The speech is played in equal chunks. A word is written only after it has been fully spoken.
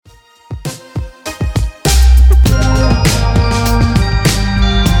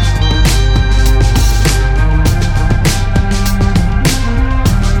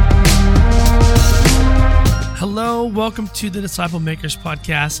welcome to the Disciple Makers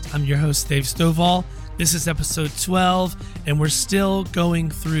Podcast. I'm your host, Dave Stovall. This is episode 12, and we're still going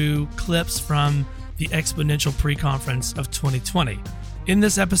through clips from the Exponential Pre-Conference of 2020. In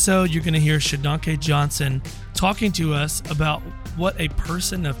this episode, you're going to hear Shodankeh Johnson talking to us about what a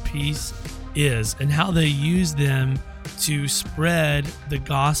person of peace is and how they use them to spread the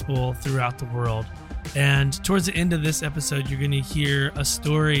gospel throughout the world. And towards the end of this episode, you're going to hear a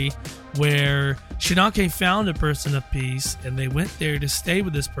story where Shodankeh found a person of peace, and they went there to stay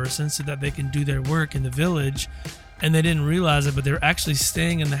with this person so that they can do their work in the village. And they didn't realize it, but they're actually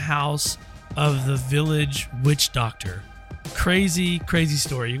staying in the house of the village witch doctor. Crazy, crazy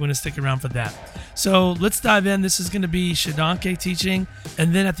story. You want to stick around for that. So let's dive in. This is going to be Shodankeh teaching.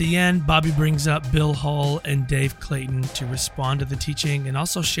 And then at the end, Bobby brings up Bill Hull and Dave Clayton to respond to the teaching and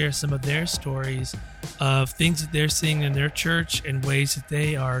also share some of their stories of things that they're seeing in their church and ways that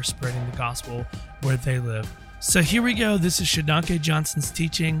they are spreading the gospel where they live. So here we go. This is Shodankeh Johnson's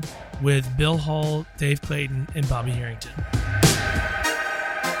teaching with Bill Hull, Dave Clayton, and Bobby Harrington.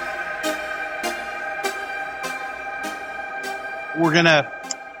 We're going to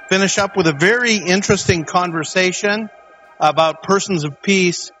finish up with a very interesting conversation about persons of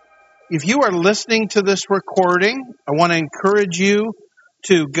peace. If you are listening to this recording, I want to encourage you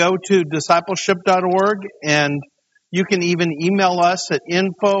to go to discipleship.org, and you can even email us at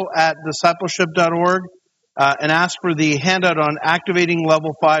info@discipleship.org and ask for the handout on activating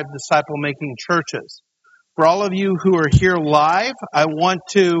level 5 disciple-making churches. For all of you who are here live, I want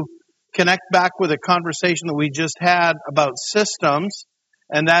to connect back with a conversation that we just had about systems,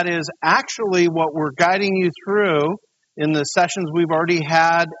 and that is actually what we're guiding you through in the sessions we've already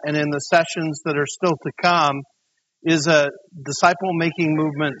had and in the sessions that are still to come is a disciple-making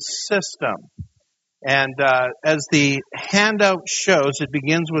movement system. And as the handout shows, it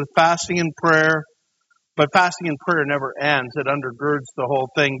begins with fasting and prayer, but fasting and prayer never ends. It undergirds the whole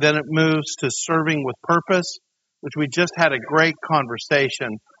thing. Then it moves to serving with purpose, which we just had a great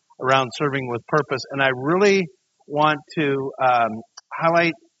conversation around serving with purpose. And I really want to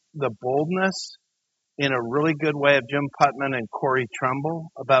highlight the boldness in a really good way of Jim Putman and Corey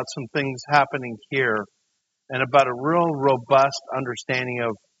Trumbull about some things happening here and about a real robust understanding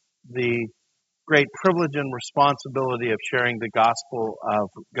of the great privilege and responsibility of sharing the gospel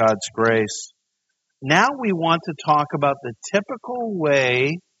of God's grace. Now we want to talk about the typical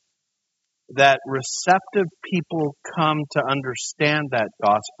way that receptive people come to understand that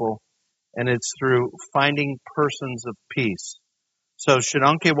gospel, and it's through finding persons of peace. So,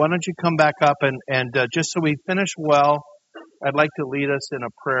 Shodankeh, why don't you come back up, and just so we finish well, I'd like to lead us in a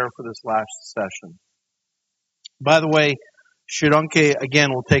prayer for this last session. By the way, Shodankeh,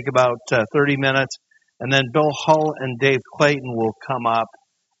 again, will take about 30 minutes, and then Bill Hull and Dave Clayton will come up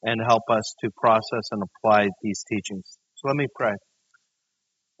and help us to process and apply these teachings. So let me pray.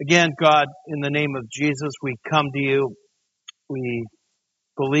 Again, God, in the name of Jesus, we come to you. We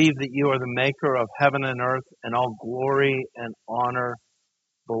believe that you are the maker of heaven and earth, and all glory and honor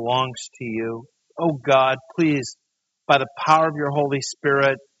belongs to you. Oh God, please, by the power of your Holy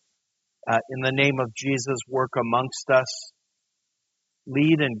Spirit, in the name of Jesus, work amongst us.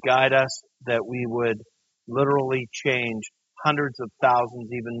 Lead and guide us that we would literally change hundreds of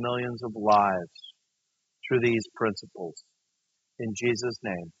thousands, even millions of lives through these principles. In Jesus'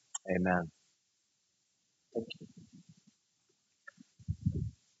 name, amen. Thank you.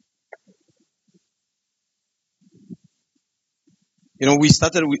 You know, we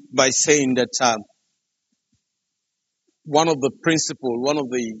started by saying that one of the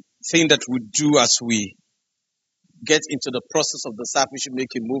thing that we do as we get into the process of discipleship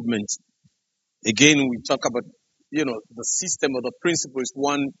making movement, again, we talk about, the system or the principle is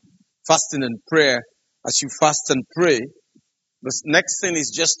one, fasting and prayer. As you fast and pray, the next thing is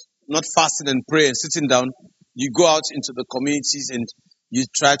just not fasting and pray and sitting down. You go out into the communities and you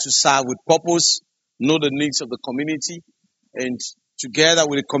try to serve with purpose, know the needs of the community, and together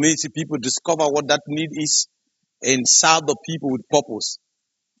with the community, people discover what that need is and serve the people with purpose.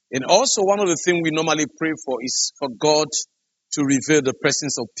 And also, one of the things we normally pray for is for God to reveal the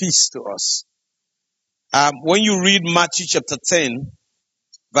presence of peace to us. When you read Matthew chapter 10,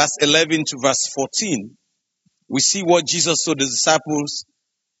 verse 11 to verse 14, we see what Jesus told the disciples.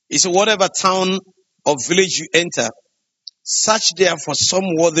 He said, whatever town or village you enter, search there for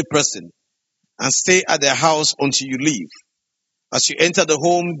some worthy person and stay at their house until you leave. As you enter the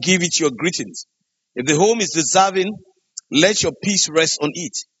home, give it your greetings. If the home is deserving, let your peace rest on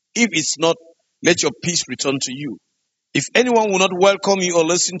it. If it's not, let your peace return to you. If anyone will not welcome you or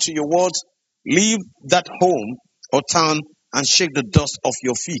listen to your words, leave that home or town and shake the dust off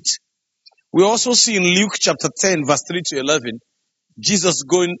your feet. We also see in Luke chapter 10, verse 3 to 11, Jesus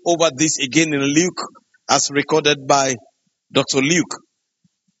going over this again in Luke as recorded by Dr. Luke.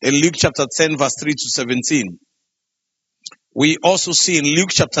 In Luke chapter 10, verse 3 to 17. We also see in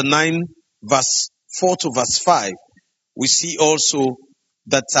Luke chapter 9, verse 4 to verse 5. We see also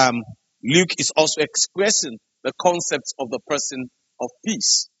that Luke is also expressing the concept of the person of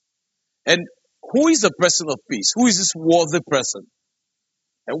peace. And who is the person of peace? Who is this worthy person?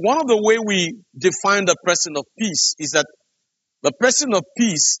 And one of the way we define the person of peace is that the person of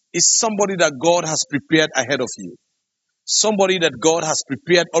peace is somebody that God has prepared ahead of you. Somebody that God has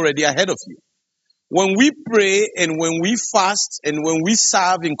prepared already ahead of you. When we pray and when we fast and when we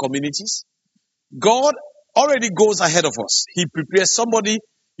serve in communities, God already goes ahead of us. He prepares somebody,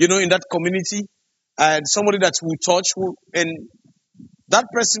 in that community and somebody that will touch, and that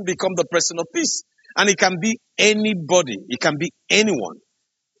person becomes the person of peace. And it can be anybody. It can be anyone.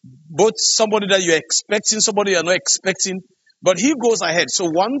 Both somebody that you're expecting, somebody you're not expecting, but he goes ahead. So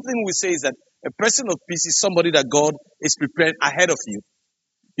one thing we say is that a person of peace is somebody that God is preparing ahead of you.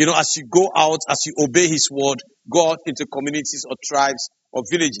 As you go out, as you obey his word, go out into communities or tribes or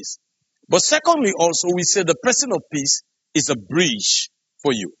villages. But secondly, also, we say the person of peace is a bridge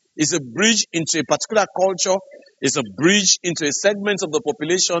for you. It's a bridge into a particular culture. It's a bridge into a segment of the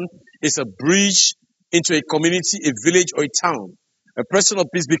population. It's a bridge into a community, a village, or a town. A person of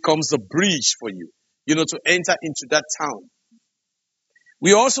peace becomes a bridge for you, to enter into that town.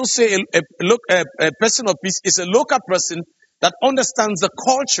 We also say a person of peace is a local person that understands the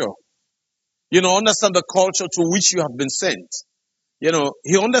culture, understand the culture to which you have been sent.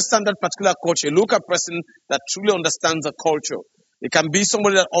 He understands that particular culture, a local person that truly understands the culture. It can be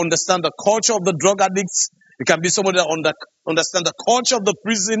somebody that understands the culture of the drug addicts. It can be somebody that understands the culture of the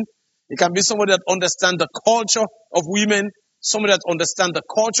prison. It can be somebody that understands the culture of women. Somebody that understands the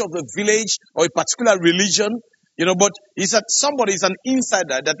culture of the village or a particular religion. But somebody is an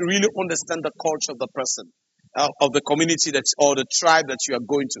insider that really understands the culture of the person, of the community or the tribe that you are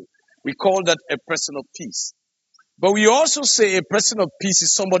going to. We call that a person of peace. But we also say a person of peace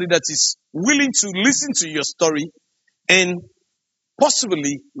is somebody that is willing to listen to your story and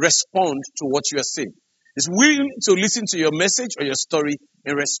possibly respond to what you are saying. Is willing to listen to your message or your story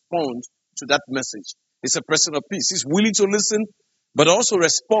and respond to that message. It's a person of peace. He's willing to listen, but also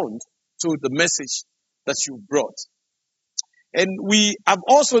respond to the message that you brought. And we have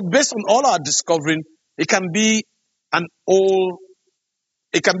also, based on all our discovering, it can be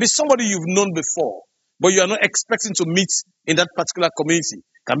somebody you've known before, but you are not expecting to meet in that particular community.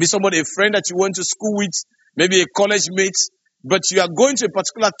 It can be somebody, a friend that you went to school with, maybe a college mate, but you are going to a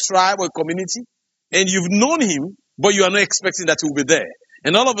particular tribe or community, and you've known him, but you are not expecting that he will be there.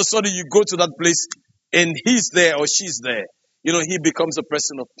 And all of a sudden you go to that place, and he's there or she's there. He becomes a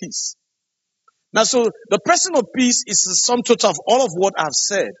person of peace. Now, so the person of peace is the sum total of all of what I've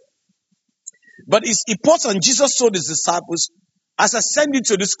said. But it's important. Jesus told his disciples, as I send you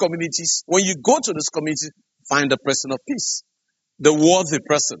to these communities, when you go to this community, find a person of peace. The worthy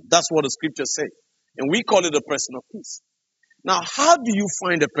person. That's what the scripture says. And we call it a person of peace. Now, how do you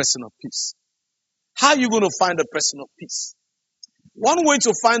find a person of peace? How are you going to find a person of peace? One way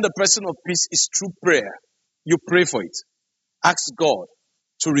to find a person of peace is through prayer. You pray for it. Ask God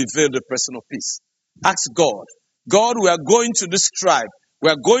to reveal the person of peace. Ask God, we are going to this tribe. We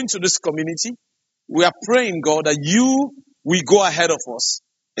are going to this community. We are praying, God, that you will go ahead of us.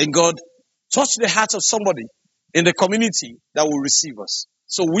 And God, touch the heart of somebody in the community that will receive us.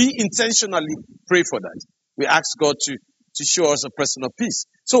 So we intentionally pray for that. We ask God to show us a person of peace.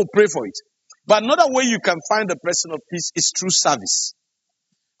 So pray for it. But another way you can find a person of peace is through service.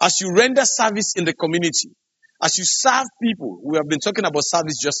 As you render service in the community, as you serve people, we have been talking about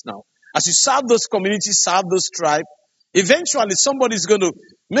service just now. As you serve those communities, serve those tribes, eventually somebody's going to,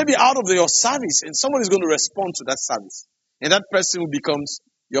 maybe out of your service, and somebody's going to respond to that service. And that person becomes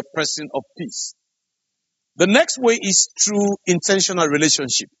your person of peace. The next way is through intentional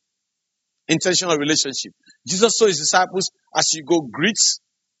relationship. Intentional relationship. Jesus told his disciples, as you go, greet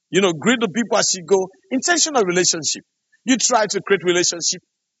the people as you go. Intentional relationship. You try to create relationship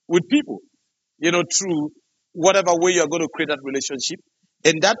with people, through whatever way you're going to create that relationship.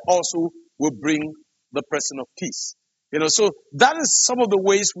 And that also will bring the person of peace. So that is some of the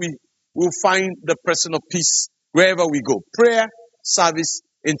ways we will find the person of peace wherever we go. Prayer, service,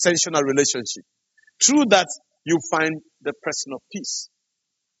 intentional relationship. Through that, you find the person of peace.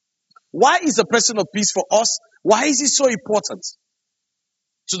 Why is the person of peace for us? Why is it so important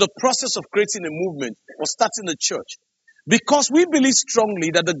to the process of creating a movement or starting a church? Because we believe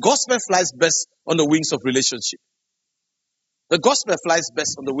strongly that the gospel flies best on the wings of relationship. The gospel flies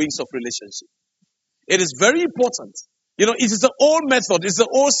best on the wings of relationship. It is very important. You know, it is the old method, it's the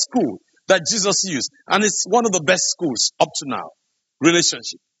old school that Jesus used. And it's one of the best schools up to now.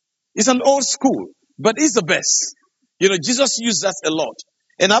 Relationship. It's an old school, but it's the best. You know, Jesus used that a lot.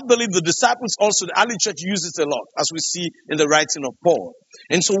 And I believe the disciples also, the early church uses it a lot, as we see in the writing of Paul.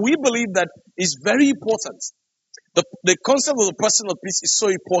 And so we believe that it's very important. The concept of the person of peace is so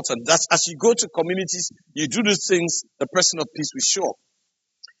important that as you go to communities, you do these things, the person of peace will show up.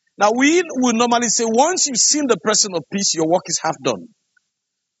 Now, we will normally say, once you've seen the person of peace, your work is half done.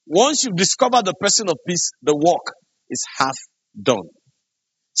 Once you've discovered the person of peace, the work is half done.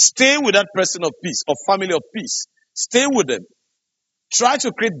 Stay with that person of peace or family of peace. Stay with them. Try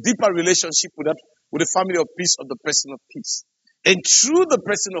to create deeper relationship with the family of peace of the person of peace. And through the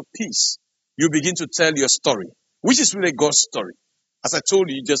person of peace, you begin to tell your story, which is really God's story. As I told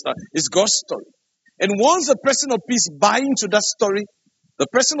you just now, it's God's story. And once the person of peace buy into that story, the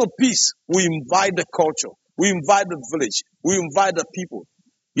person of peace will invite the culture, we invite the village, we invite the people,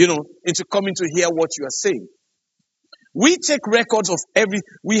 into coming to hear what you are saying. We take records of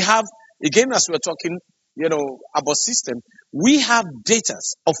we have, again, as we're talking, about system, we have data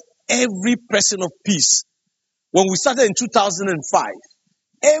of every person of peace. When we started in 2005,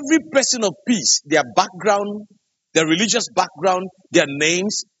 every person of peace, their background, their religious background, their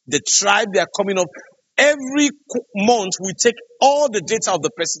names, the tribe they are coming of, every month we take all the data of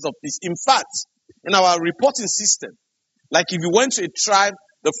the persons of peace. In fact, in our reporting system, like if you went to a tribe,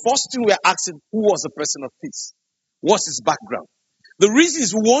 the first thing we are asking, who was the person of peace? What's his background? The reason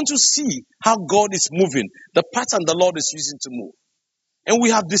is we want to see how God is moving, the pattern the Lord is using to move. And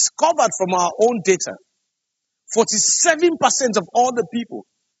we have discovered from our own data, 47% of all the people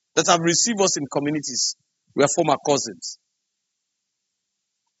that have received us in communities were former cousins.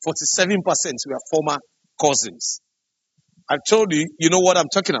 47% were former cousins. I've told you, you know what I'm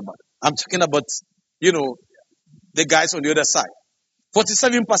talking about. I'm talking about, the guys on the other side.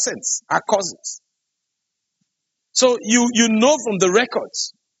 47% are cousins. So you know from the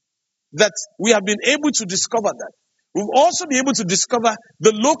records that we have been able to discover that. We've also been able to discover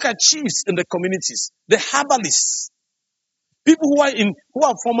the local chiefs in the communities, the herbalists, people who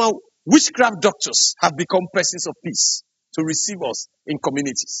are former witchcraft doctors have become persons of peace to receive us in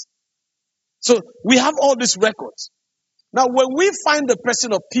communities. So we have all these records. Now, when we find the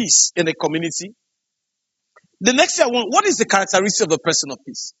person of peace in a community, the next thing what is the characteristic of the person of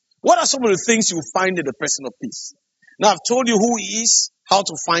peace? What are some of the things you will find in the person of peace? Now, I've told you who he is, how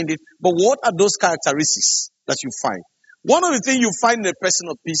to find it, but what are those characteristics that you find? One of the things you find in a person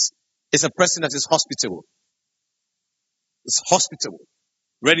of peace is a person that is hospitable. It's hospitable,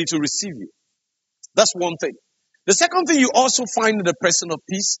 ready to receive you. That's one thing. The second thing you also find in the person of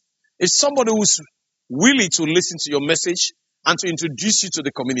peace is somebody who's willing to listen to your message and to introduce you to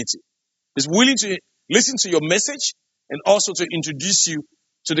the community. Is willing to listen to your message and also to introduce you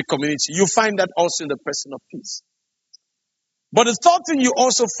to the community. You find that also in the person of peace. But the third thing you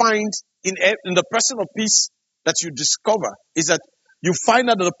also find in the person of peace that you discover is that you find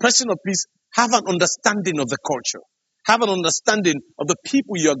out that the person of peace have an understanding of the culture, have an understanding of the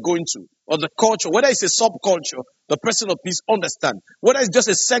people you are going to, or the culture. Whether it's a subculture, the person of peace understands. Whether it's just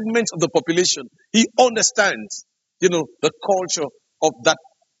a segment of the population, he understands, the culture of that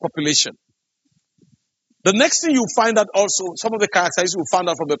population. The next thing you find out also, some of the characteristics you find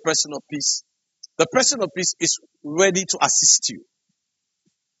out from the person of peace, the person of peace is ready to assist you.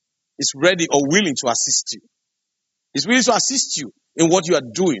 Is ready or willing to assist you. Is willing to assist you in what you are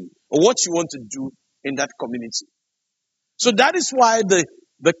doing or what you want to do in that community. So that is why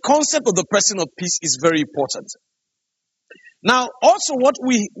the concept of the person of peace is very important. Now, also what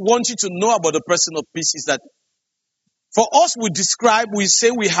we want you to know about the person of peace is that for us, we say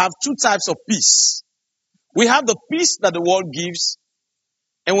we have two types of peace. We have the peace that the world gives,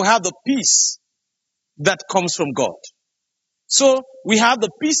 and we have the peace that comes from God. So we have the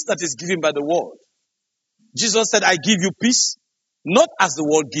peace that is given by the world. Jesus said, I give you peace, not as the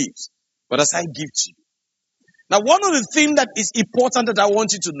world gives, but as I give to you. Now, one of the things that is important that I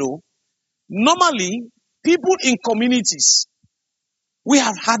want you to know, normally, people in communities, we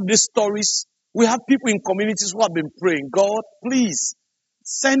have had these stories. We have people in communities who have been praying, God, please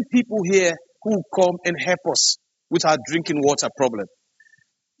send people here who will come and help us with our drinking water problem.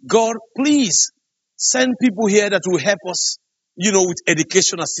 God, please send people here that will help us, with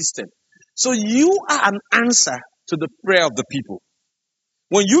educational system. So you are an answer to the prayer of the people.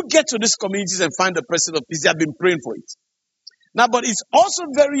 When you get to these communities and find the person of peace, they have been praying for it. Now, but it's also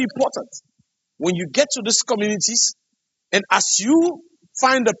very important when you get to these communities and as you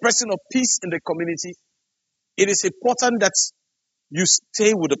find the person of peace in the community, it is important that you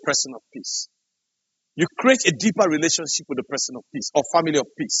stay with the person of peace. You create a deeper relationship with the person of peace or family of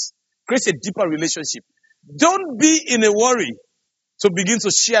peace. Create a deeper relationship. Don't be in a worry to begin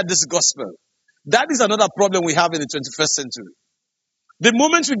to share this gospel. That is another problem we have in the 21st century. The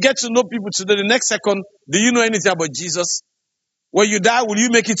moment we get to know people today, the next second, do you know anything about Jesus? When you die, will you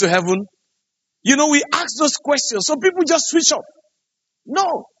make it to heaven? We ask those questions, so people just switch off.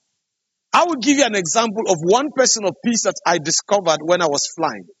 No. I will give you an example of one person of peace that I discovered when I was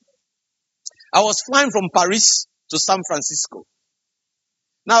flying. I was flying from Paris to San Francisco.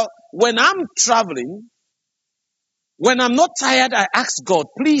 Now, when I'm traveling, when I'm not tired, I ask God,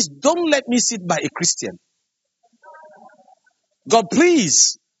 please don't let me sit by a Christian. God,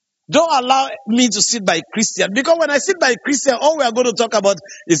 please don't allow me to sit by a Christian. Because when I sit by a Christian, all we are going to talk about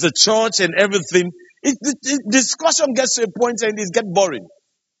is the church and everything. The discussion gets to a point and it gets boring.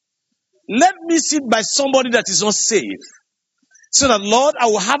 Let me sit by somebody that is not saved. So that, Lord, I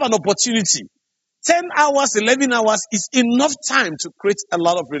will have an opportunity. 10 hours, 11 hours is enough time to create a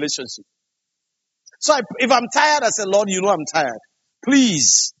lot of relationship. So if I'm tired, I say, Lord, you know I'm tired.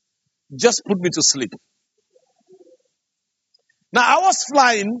 Please, just put me to sleep. Now, I was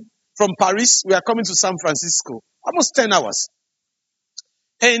flying from Paris. We are coming to San Francisco. Almost 10 hours.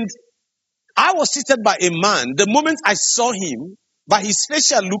 And I was seated by a man. The moment I saw him, by his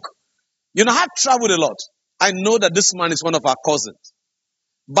facial look, I've traveled a lot. I know that this man is one of our cousins.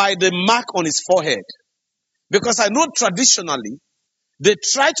 By the mark on his forehead. Because I know traditionally, they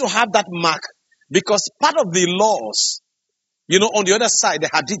try to have that mark because part of the laws, on the other side, the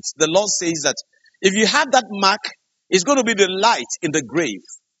hadith, the law says that if you have that mark, it's going to be the light in the grave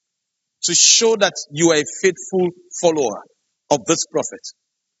to show that you are a faithful follower of this prophet.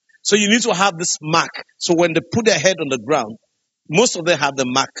 So you need to have this mark. So when they put their head on the ground, most of them have the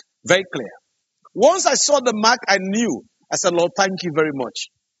mark very clear. Once I saw the mark, I knew. I said, Lord, thank you very much.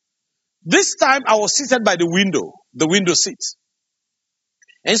 This time I was seated by the window seat.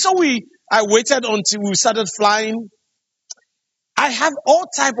 And so I waited until we started flying. I have all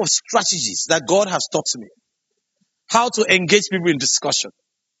type of strategies that God has taught me. How to engage people in discussion.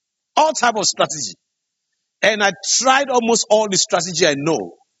 All type of strategy. And I tried almost all the strategy I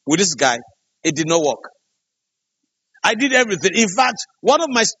know with this guy. It did not work. I did everything. In fact, one of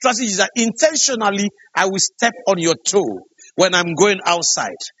my strategies is that intentionally I will step on your toe when I'm going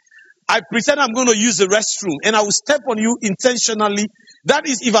outside. I pretend I'm going to use the restroom and I will step on you intentionally. That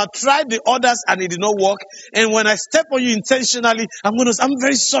is if I tried the others and it did not work. And when I step on you intentionally, I'm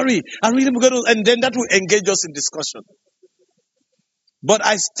very sorry. I'm really going to, and then that will engage us in discussion. But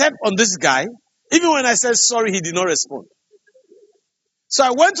I stepped on this guy. Even when I said sorry, he did not respond. So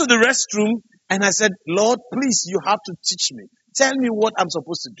I went to the restroom and I said, Lord, please, you have to teach me. Tell me what I'm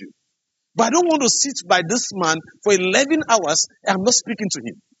supposed to do. But I don't want to sit by this man for 11 hours and I'm not speaking to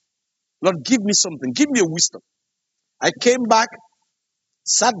him. Lord, give me something. Give me a wisdom. I came back,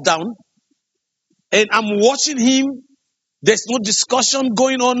 sat down, and I'm watching him. There's no discussion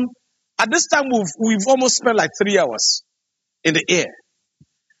going on. At this time, we've almost spent like 3 hours in the air.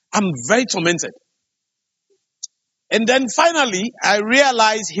 I'm very tormented. And then finally, I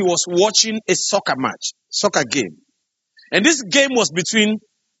realized he was watching a soccer game. And this game was between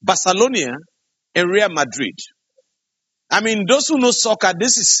Barcelona and Real Madrid. I mean, those who know soccer,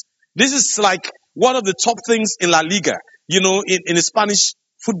 this is like one of the top things in La Liga, in Spanish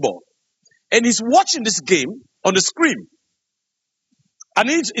football. And he's watching this game on the screen. And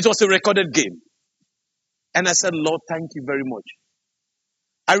it was a recorded game. And I said, Lord, thank you very much.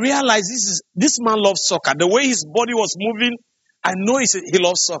 I realized this man loves soccer. The way his body was moving, I know he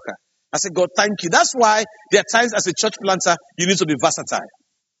loves soccer. I said, God, thank you. That's why there are times as a church planter, you need to be versatile.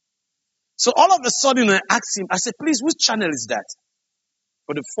 So all of a sudden I asked him, I said, please, which channel is that?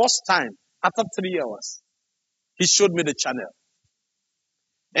 For the first time, after 3 hours, he showed me the channel.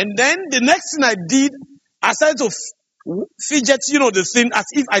 And then the next thing I did, I started to fidget, the thing as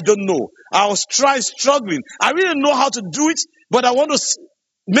if I don't know. I was struggling. I really know how to do it, but I want to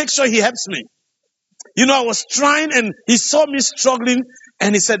make sure he helps me. I was trying and he saw me struggling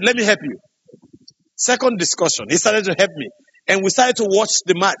and he said, let me help you. Second discussion, he started to help me. And we started to watch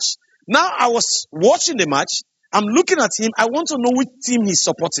the match. Now I was watching the match. I'm looking at him. I want to know which team he's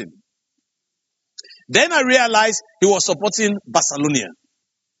supporting. Then I realized he was supporting Barcelona.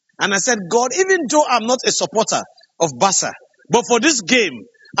 And I said, God, even though I'm not a supporter of Barca, but for this game,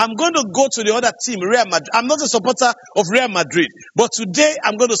 I'm going to go to the other team, Real Madrid. I'm not a supporter of Real Madrid, but today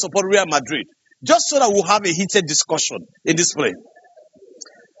I'm going to support Real Madrid. Just so that we'll have a heated discussion in this plane.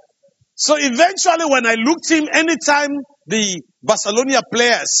 So eventually when I looked him, anytime the Barcelona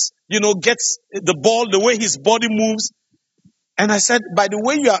players, gets the ball, the way his body moves, And I said, by the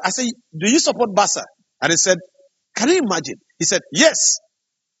way I said, do you support Barca? And he said, can you imagine? He said, yes,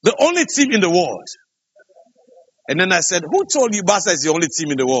 the only team in the world. And then I said, who told you Barca is the only team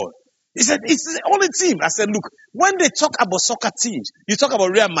in the world? He said, it's the only team. I said, look, when they talk about soccer teams, you talk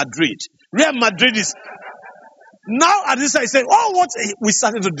about Real Madrid. Real Madrid is... Now at this time, he said, oh, what? We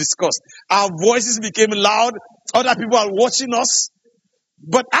started to discuss. Our voices became loud. Other people are watching us.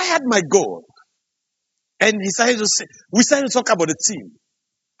 But I had my goal. And we started to talk about the team.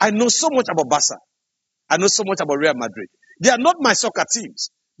 I know so much about Barca. I know so much about Real Madrid. They are not my soccer teams,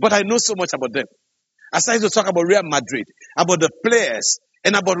 but I know so much about them. I started to talk about Real Madrid, about the players,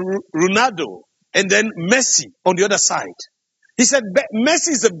 and about Ronaldo, and then Messi on the other side. He said, Messi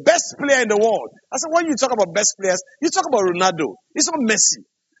is the best player in the world. I said, when you talk about best players, you talk about Ronaldo. It's not Messi.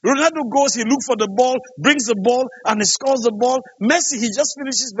 Ronaldo goes, he looks for the ball, brings the ball, and he scores the ball. Messi, he just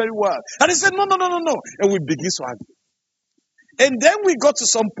finishes very well. And he said, no. And we begin to argue. And then we got to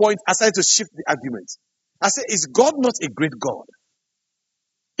some point, I started to shift the argument. I said, is God not a great God?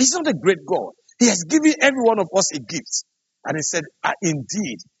 He's not a great God. He has given every one of us a gift. And he said,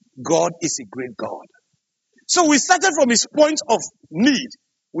 indeed, God is a great God. So we started from his point of need.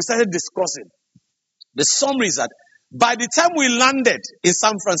 We started discussing. The summary is that by the time we landed in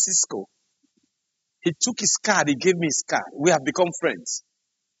San Francisco, he took his card, he gave me his card. We have become friends.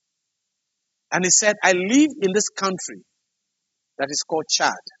 And he said, I live in this country that is called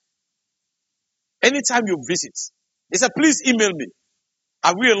Chad. Anytime you visit, he said, please email me.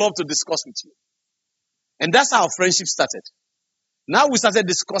 I really love to discuss with you. And that's how our friendship started. Now we started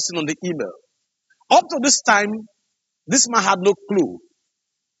discussing on the email. Up to this time, this man had no clue.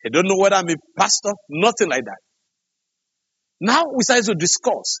 He don't know whether I'm a pastor, nothing like that. Now we started to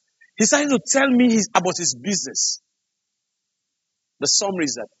discuss. He started to tell me about his business. The summary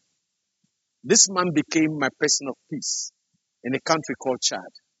is that this man became my person of peace in a country called Chad.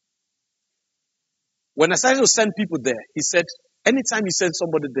 When I started to send people there, he said, anytime you send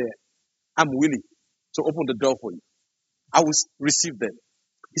somebody there, I'm willing to open the door for you. I will receive them.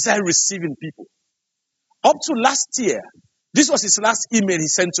 He started receiving people. Up to last year, this was his last email he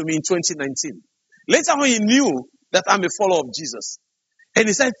sent to me in 2019. Later on, he knew that I'm a follower of Jesus. And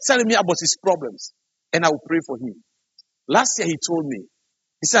he started telling me about his problems. And I will pray for him. Last year, he told me,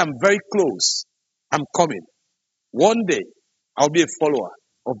 he said, I'm very close. I'm coming. One day, I'll be a follower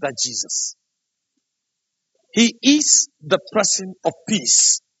of that Jesus. He is the person of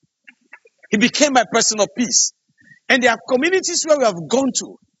peace. He became my person of peace. And there are communities where we have gone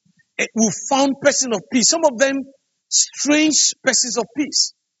to. We found person of peace. Some of them, strange persons of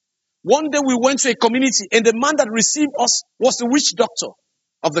peace. One day we went to a community and the man that received us was the witch doctor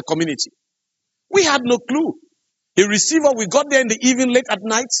of the community. We had no clue. He received us. We got there in the evening, late at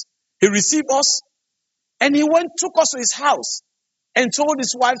night. He received us and he took us to his house and told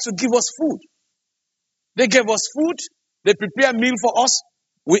his wife to give us food. They gave us food. They prepared a meal for us.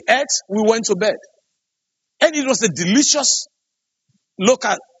 We ate. We went to bed. And it was a delicious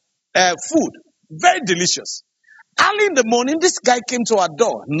local food. Very delicious. Early in the morning, this guy came to our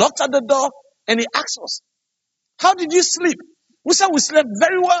door, knocked at the door, and he asked us, how did you sleep? We said, we slept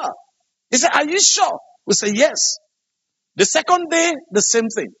very well. He said, are you sure? We said, yes. The second day, the same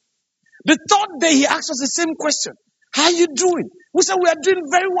thing. The third day, he asked us the same question. How are you doing? We said, we are doing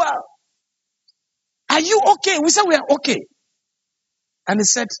very well. Are you okay? We said, we are okay. And he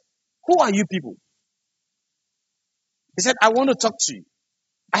said, who are you people? He said, I want to talk to you.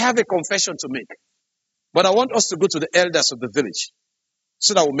 I have a confession to make. But I want us to go to the elders of the village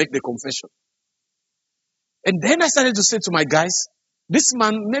so that we'll make the confession. And then I started to say to my guys, this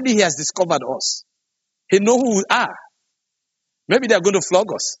man, maybe he has discovered us. He knows who we are. Maybe they're going to flog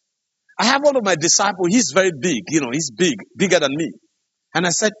us. I have one of my disciples, he's very big, he's big, bigger than me. And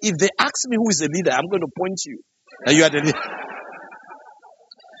I said, if they ask me who is the leader, I'm going to point you. And you are the leader.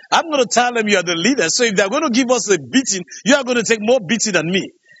 I'm going to tell them you are the leader. So if they're going to give us a beating, you are going to take more beating than me.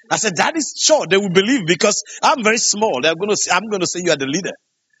 I said, that is sure. They will believe because I'm very small. I'm going to say you are the leader.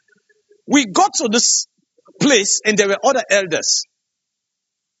 We got to this place and there were other elders.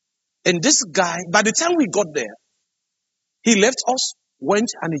 And this guy, by the time we got there, he left us, went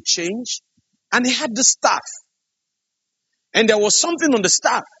and he changed. And he had the staff. And there was something on the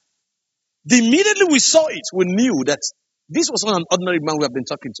staff. Immediately we saw it, we knew that this was not an ordinary man we have been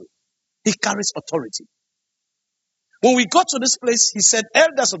talking to. He carries authority. When we got to this place, he said,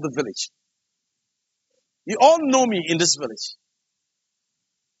 elders of the village, you all know me in this village.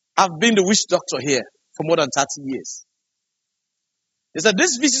 I've been the witch doctor here for more than 30 years. He said,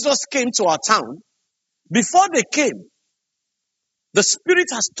 these visitors came to our town. Before they came, the spirit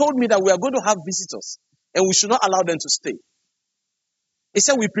has told me that we are going to have visitors and we should not allow them to stay. He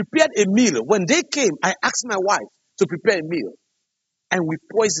said, we prepared a meal. When they came, I asked my wife to prepare a meal. And we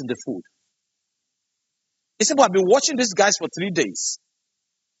poisoned the food. He said, but I've been watching these guys for 3 days.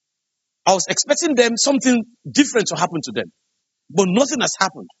 I was expecting them, something different to happen to them. But nothing has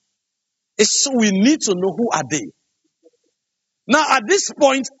happened. So we need to know who are they. Now at this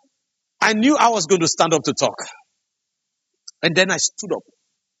point, I knew I was going to stand up to talk. And then I stood up.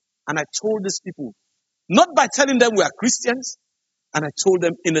 And I told these people, not by telling them we are Christians, and I told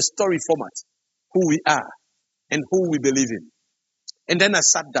them in a story format who we are and who we believe in. And then I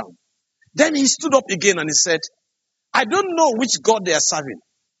sat down. Then he stood up again and he said, I don't know which God they are serving,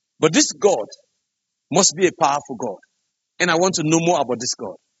 but this God must be a powerful God. And I want to know more about this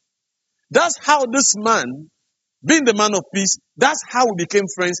God. That's how this man, being the man of peace, that's how we became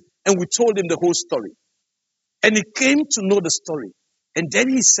friends, and we told him the whole story. And he came to know the story. And then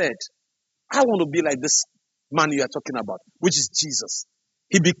he said, I want to be like this man you are talking about, which is Jesus.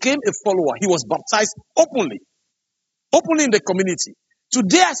 He became a follower. He was baptized openly in the community.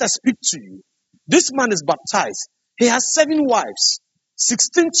 Today as I speak to you, this man is baptized. He has 7 wives,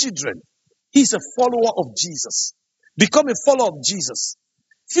 16 children. He's a follower of Jesus. Become a follower of Jesus.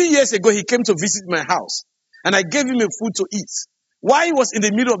 A few years ago, he came to visit my house and I gave him a food to eat. While he was in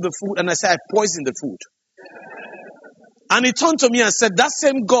the middle of the food, and I said, I poisoned the food. And he turned to me and said, that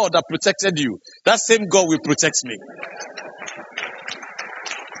same God that protected you, that same God will protect me.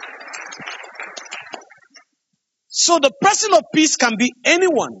 So the person of peace can be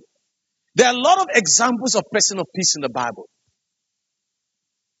anyone. There are a lot of examples of person of peace in the Bible.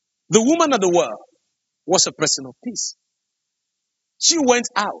 The woman of the well was a person of peace. She went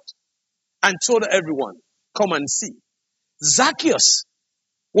out and told everyone, come and see. Zacchaeus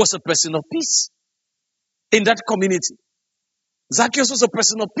was a person of peace in that community. Zacchaeus was a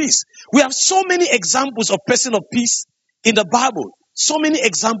person of peace. We have so many examples of person of peace in the Bible. So many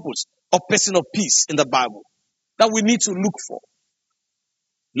examples of person of peace in the Bible that we need to look for.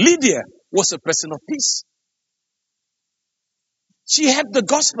 Lydia was a person of peace. She helped the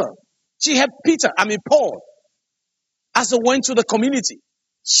gospel. She helped Paul, as they went to the community.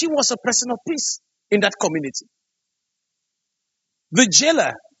 She was a person of peace in that community. The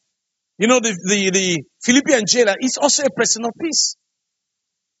jailer, the Philippian jailer is also a person of peace.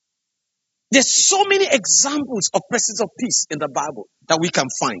 There's so many examples of persons of peace in the Bible that we can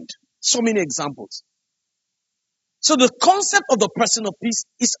find. So many examples. So the concept of the person of peace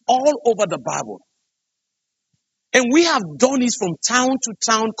is all over the Bible. And we have done it from town to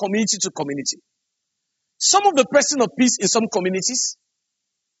town, community to community. Some of the person of peace in some communities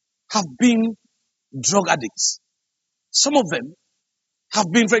have been drug addicts. Some of them have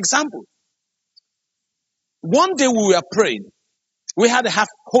been, for example, one day we were praying. We had a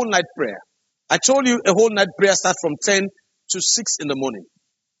whole night prayer. I told you a whole night prayer starts from 10 to 6 in the morning.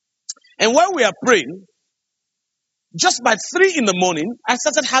 And while we are praying, just by 3 in the morning, I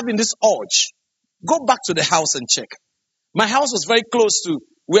started having this urge. Go back to the house and check. My house was very close to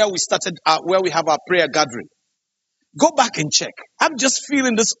where we started, where we have our prayer gathering. Go back and check. I'm just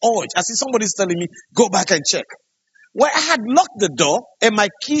feeling this urge. I see somebody's telling me, go back and check. Well, I had locked the door and my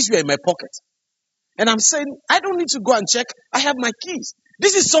keys were in my pocket. And I'm saying, I don't need to go and check. I have my keys.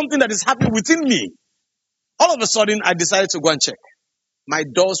 This is something that is happening within me. All of a sudden, I decided to go and check. My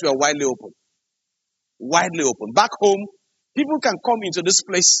doors were widely open. Widely open. Back home, people can come into this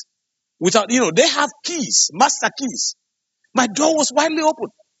place without, they have keys, master keys. My door was widely open.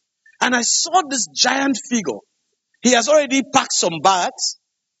 And I saw this giant figure. He has already packed some bags.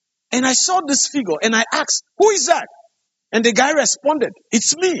 And I saw this figure and I asked, who is that? And the guy responded,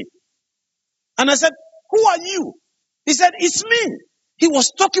 it's me. And I said, who are you? He said, it's me. He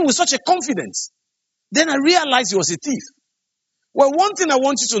was talking with such a confidence. Then I realized he was a thief. Well, one thing I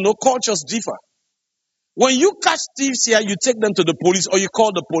want you to know, cultures differ. When you catch thieves here, you take them to the police or you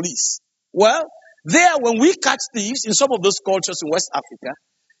call the police. Well, when we catch thieves in some of those cultures in West Africa,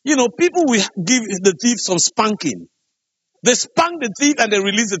 people will give the thief some spanking. They spank the thief and they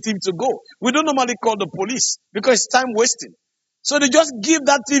release the thief to go. We don't normally call the police because it's time wasting. So they just give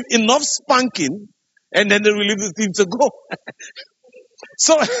that thief enough spanking and then they release the thief to go.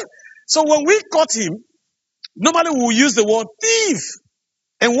 So when we caught him, normally we will use the word thief.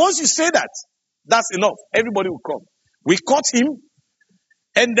 And once you say that, that's enough. Everybody will come. We caught him.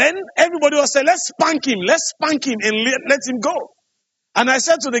 And then everybody will say, let's spank him and let him go. And I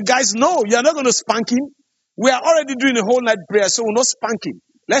said to the guys, no, you're not going to spank him. We are already doing a whole night prayer, so we'll not spank him.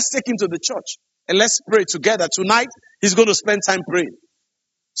 Let's take him to the church and let's pray together. Tonight, he's going to spend time praying.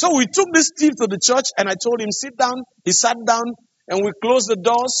 So we took this thief to the church and I told him, sit down. He sat down and we closed the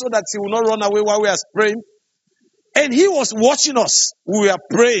door so that he will not run away while we are praying. And he was watching us. We were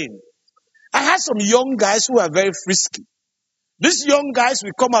praying. I had some young guys who are very frisky. These young guys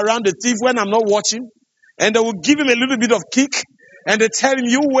will come around the thief when I'm not watching, and they will give him a little bit of kick, and they tell him,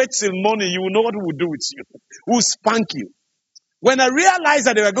 you wait till morning, you will know what we will do with you. We will spank you. When I realized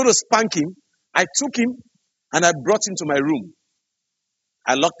that they were going to spank him, I took him and I brought him to my room.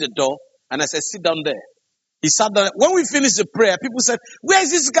 I locked the door and I said, sit down there. He sat down. When we finished the prayer, people said, where is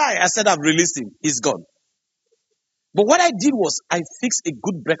this guy? I said, I've released him. He's gone. But what I did was I fixed a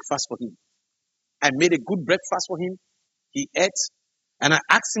good breakfast for him. I made a good breakfast for him. He ate. And I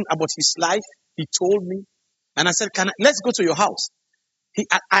asked him about his life. He told me. And I said, let's go to your house.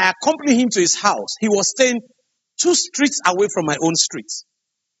 I accompanied him to his house. He was staying 2 streets away from my own street.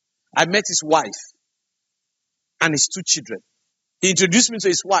 I met his wife and his 2 children. He introduced me to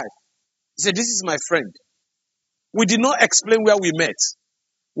his wife. He said, this is my friend. We did not explain where we met.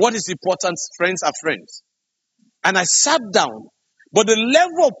 What is important? Friends are friends. And I sat down, but the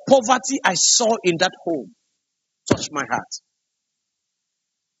level of poverty I saw in that home touched my heart.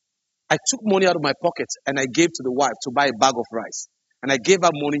 I took money out of my pocket and I gave to the wife to buy a bag of rice. And I gave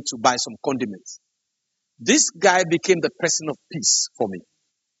her money to buy some condiments. This guy became the person of peace for me.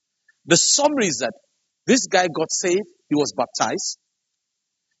 The summary is that this guy got saved, he was baptized,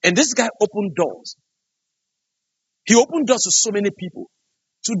 and this guy opened doors. He opened doors to so many people.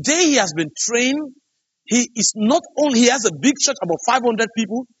 Today he has been trained. He has a big church, about 500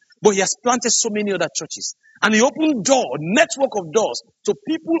 people, but he has planted so many other churches. And he opened a network of doors to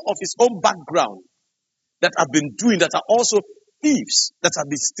people of his own background that have been doing, that are also thieves, that have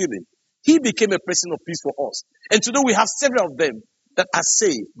been stealing. He became a person of peace for us. And today we have several of them that are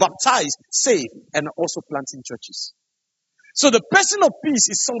saved, baptized, saved, and are also planting churches. So the person of peace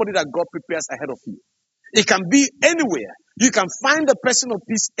is somebody that God prepares ahead of you. It can be anywhere. You can find the person of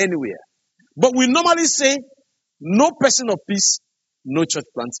peace anywhere. But we normally say, no person of peace, no church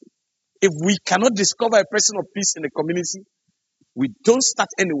planting. If we cannot discover a person of peace in the community, we don't start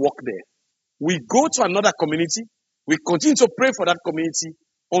any work there. We go to another community. We continue to pray for that community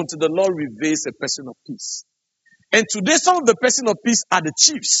until the Lord reveals a person of peace. And today, some of the person of peace are the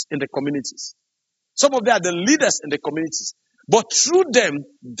chiefs in the communities. Some of them are the leaders in the communities. But through them,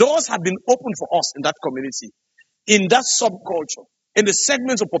 doors have been opened for us in that community, in that subculture, in the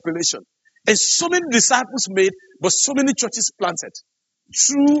segments of population. And so many disciples made, but so many churches planted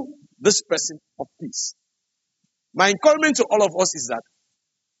through this person of peace. My encouragement to all of us is that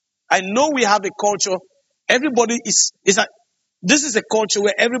I know we have a culture, everybody this is a culture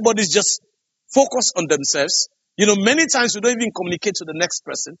where everybody's just focused on themselves. Many times we don't even communicate to the next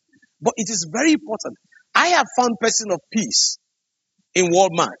person, but it is very important. I have found person of peace in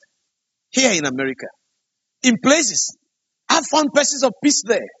Walmart, here in America, in places. I've found persons of peace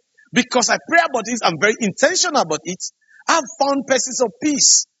there because I pray about it. I'm very intentional about it. I've found persons of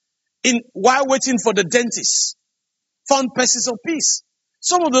peace while waiting for the dentist. Found persons of peace.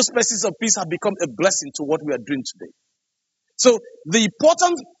 Some of those persons of peace have become a blessing to what we are doing today. So the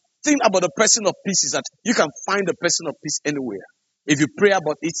important thing about a person of peace is that you can find a person of peace anywhere. If you pray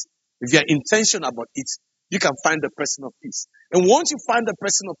about it, if you are intentional about it, you can find the person of peace. And once you find the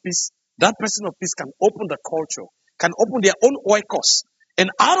person of peace, that person of peace can open the culture, can open their own oikos. And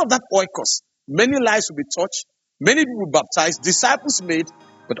out of that oikos, many lives will be touched, many people baptized, disciples made,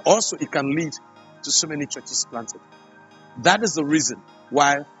 but also it can lead to so many churches planted. That is the reason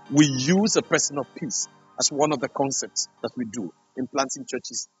why we use the person of peace as one of the concepts that we do in planting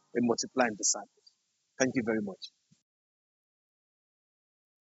churches and multiplying disciples. Thank you very much.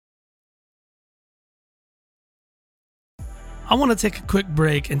 I want to take a quick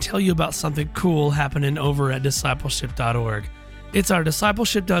break and tell you about something cool happening over at discipleship.org. It's our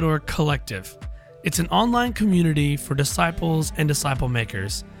discipleship.org collective. It's an online community for disciples and disciple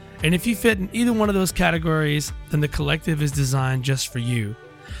makers. And if you fit in either one of those categories, then the collective is designed just for you.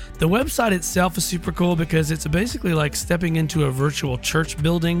 The website itself is super cool because it's basically like stepping into a virtual church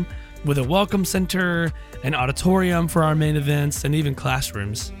building with a welcome center, an auditorium for our main events, and even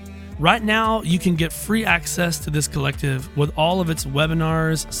classrooms. Right now, you can get free access to this collective with all of its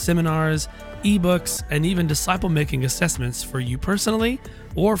webinars, seminars, ebooks, and even disciple-making assessments for you personally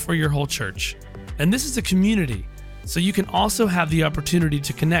or for your whole church. And this is a community, so you can also have the opportunity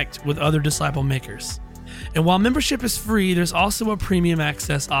to connect with other disciple makers. And while membership is free, there's also a premium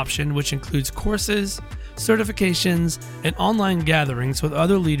access option, which includes courses, certifications, and online gatherings with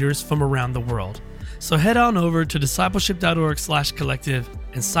other leaders from around the world. So head on over to discipleship.org/collective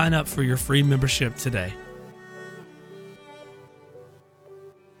and sign up for your free membership today.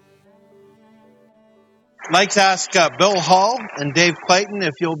 I'd like to ask Bill Hall and Dave Clayton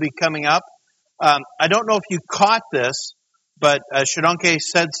if you'll be coming up. I don't know if you caught this, but Shodankeh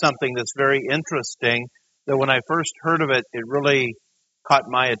said something that's very interesting that when I first heard of it, it really caught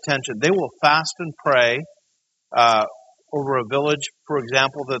my attention. They will fast and pray over a village, for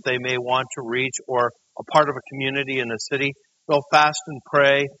example, that they may want to reach, or a part of a community in a city. They'll fast and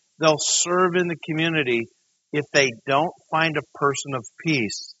pray. They'll serve in the community. If they don't find a person of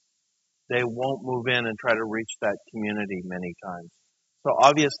peace, they won't move in and try to reach that community many times. So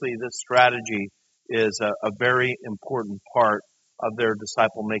obviously this strategy is a very important part of their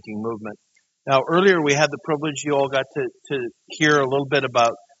disciple-making movement. Now, earlier we had the privilege, you all got to hear a little bit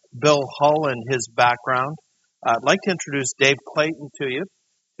about Bill Hull and his background. I'd like to introduce Dave Clayton to you,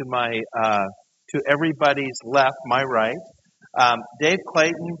 to everybody's left, my right. Dave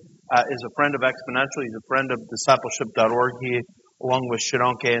Clayton is a friend of Exponential. He's a friend of discipleship.org. He, along with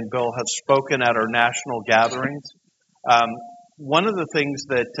Shodankeh and Bill, have spoken at our national gatherings. One of the things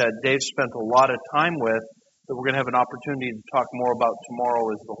that Dave spent a lot of time with, that we're going to have an opportunity to talk more about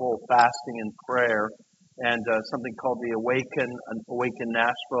tomorrow, is the whole fasting and prayer, and something called the Awaken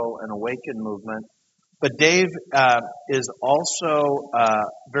Nashville and Awaken movement. But Dave is also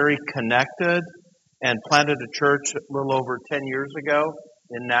very connected and planted a church a little over 10 years ago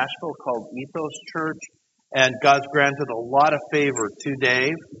in Nashville called Ethos Church. And God's granted a lot of favor to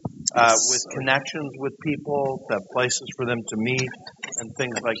Dave with connections with people, to places for them to meet, and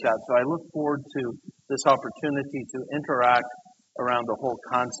things like that. So I look forward to this opportunity to interact around the whole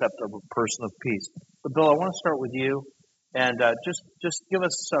concept of a person of peace. But Bill, I want to start with you, and just give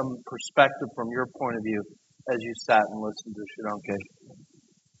us some perspective from your point of view as you sat and listened to Shodankeh.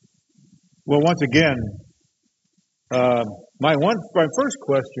 Well, once again, my first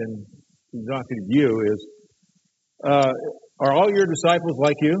question, Shodankeh, to you is, are all your disciples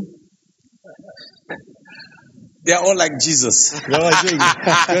like you? They are all like Jesus. Well, I think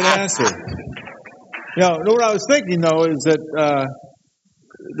good answer. Now, what I was thinking, though, is that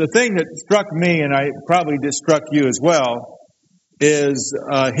the thing that struck me, and I probably just struck you as well, is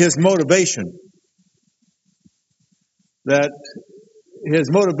his motivation. That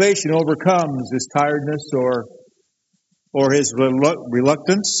his motivation overcomes his tiredness or his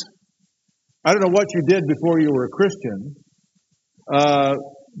reluctance. I don't know what you did before you were a Christian,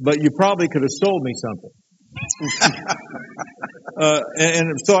 but you probably could have sold me something.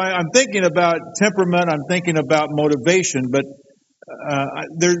 And so I'm thinking about temperament, I'm thinking about motivation, but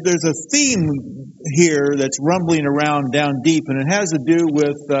there's a theme here that's rumbling around down deep, and it has to do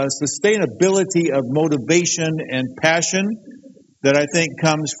with sustainability of motivation and passion that I think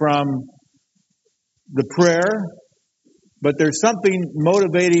comes from the prayer, but there's something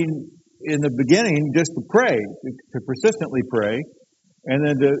motivating in the beginning just to pray, to persistently pray, and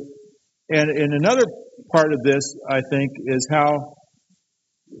then and another part of this, I think, is how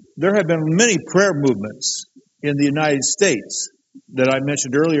there have been many prayer movements in the United States that I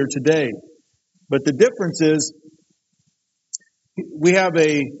mentioned earlier today. But the difference is we have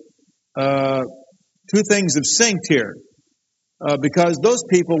two things of synced here. Because those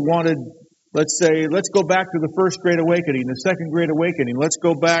people wanted, let's go back to the first Great Awakening, the second Great Awakening. Let's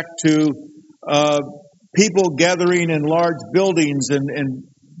go back to people gathering in large buildings and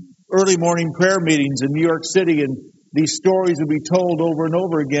early morning prayer meetings in New York City, and these stories will be told over and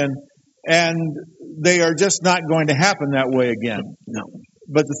over again, and they are just not going to happen that way again. No.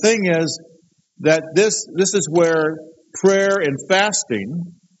 But the thing is that this is where prayer and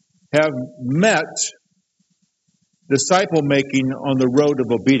fasting have met disciple making on the road of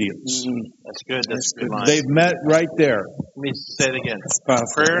obedience. That's good. That's a good line. They've met right there. Let me say it again.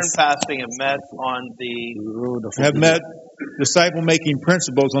 Prayer and fasting have met on the road of have met disciple making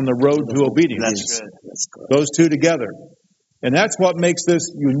principles on the road to obedience. That's good. That's good. Those two together. And that's what makes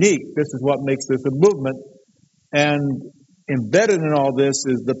this unique. This is what makes this a movement. And embedded in all this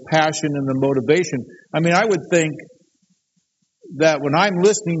is the passion and the motivation. I mean, I would think that when I'm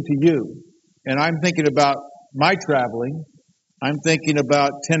listening to you and I'm thinking about my traveling, I'm thinking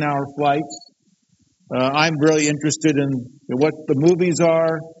about 10-hour flights. I'm really interested in what the movies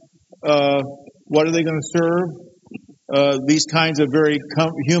are. What are they going to serve? These kinds of very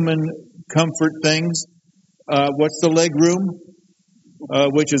human comfort things. What's the leg room?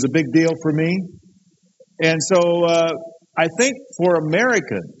 Which is a big deal for me. And so I think for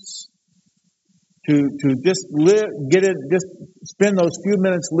Americans to just just spend those few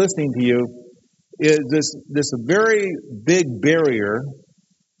minutes listening to you is this very big barrier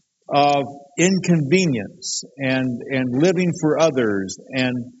of inconvenience and living for others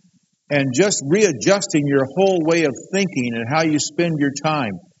and just readjusting your whole way of thinking and how you spend your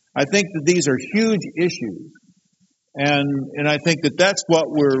time. I think that these are huge issues. And I think that's what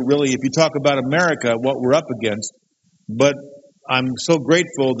we're really, if you talk about America, what we're up against. But I'm so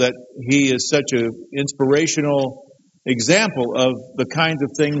grateful that he is such an inspirational example of the kinds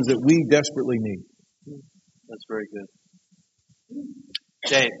of things that we desperately need. That's very good.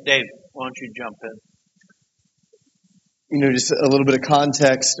 Dave, why don't you jump in? Just a little bit of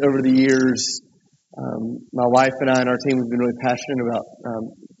context. Over the years, my wife and I and our team have been really passionate about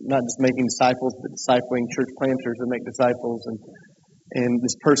not just making disciples, but discipling church planters that make disciples. And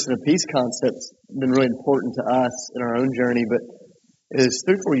this person of peace concept's been really important to us in our own journey. But it was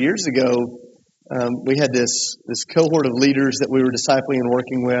 3 or 4 years ago, we had this cohort of leaders that we were discipling and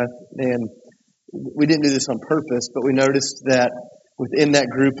working with. And we didn't do this on purpose, but we noticed that within that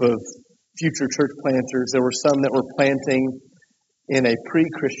group of future church planters, there were some that were planting in a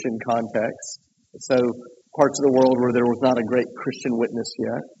pre-Christian context. So parts of the world where there was not a great Christian witness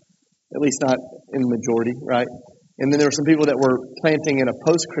yet, at least not in the majority, right? And then there were some people that were planting in a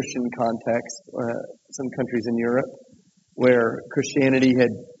post-Christian context, some countries in Europe, where Christianity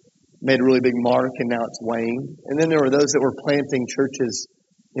had made a really big mark and now it's waned. And then there were those that were planting churches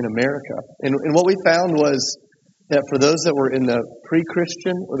in America. And what we found was that for those that were in the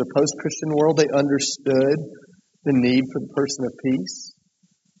pre-Christian or the post-Christian world, they understood the need for the person of peace.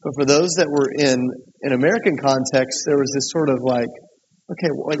 But for those that were in an American context, there was this sort of like,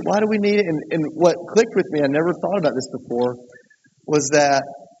 okay, like why do we need it? And what clicked with me, I never thought about this before, was that,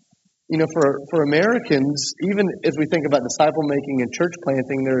 for Americans, even as we think about disciple making and church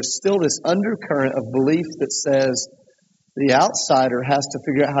planting, there's still this undercurrent of belief that says the outsider has to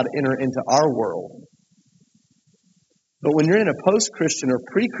figure out how to enter into our world. But when you're in a post-Christian or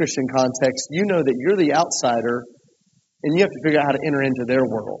pre-Christian context, you know that you're the outsider and you have to figure out how to enter into their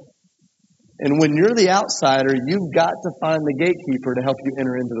world. And when you're the outsider, you've got to find the gatekeeper to help you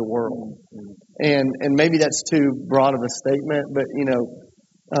enter into the world. And maybe that's too broad of a statement, but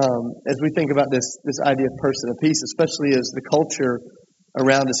as we think about this idea of person of peace, especially as the culture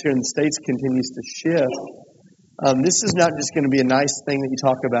around us here in the States continues to shift, this is not just going to be a nice thing that you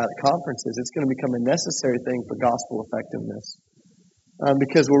talk about at conferences. It's going to become a necessary thing for gospel effectiveness.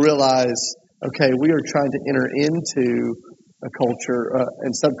 Because we'll realize, okay, we are trying to enter into a culture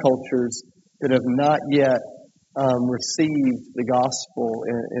and subcultures that have not yet received the gospel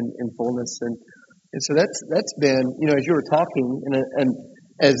in fullness. And so that's been, as you were talking, and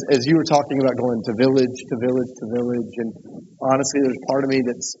as you were talking about going to village to village to village, and honestly, there's part of me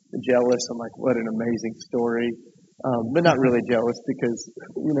that's jealous. I'm like, what an amazing story. But not really jealous because,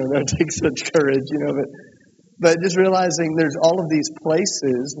 that takes such courage, but just realizing there's all of these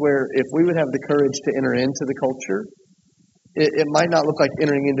places where if we would have the courage to enter into the culture, it might not look like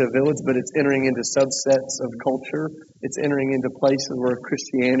entering into a village, but it's entering into subsets of culture. It's entering into places where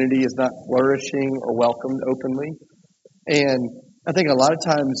Christianity is not flourishing or welcomed openly. And I think a lot of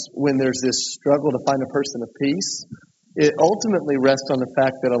times when there's this struggle to find a person of peace, it ultimately rests on the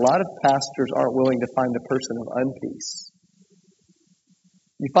fact that a lot of pastors aren't willing to find a person of unpeace.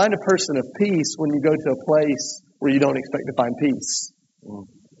 You find a person of peace when you go to a place where you don't expect to find peace.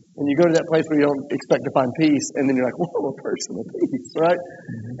 And you go to that place where you don't expect to find peace, and then you're like, whoa, a person of peace, right?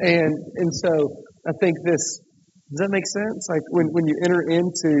 And so I think does that make sense? Like when you enter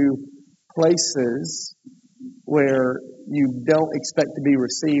into places where you don't expect to be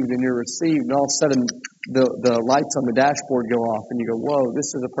received and you're received, and all of a sudden the lights on the dashboard go off and you go, whoa,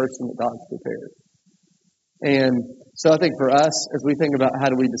 this is a person that God's prepared. And so I think for us, as we think about how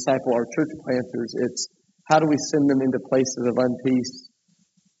do we disciple our church planters, it's how do we send them into places of unpeace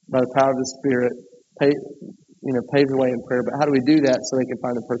by the power of the Spirit, pave the way in prayer, but how do we do that so they can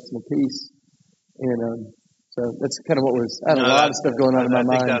find a person of peace? And so that's kind of what I had a lot of stuff going on in my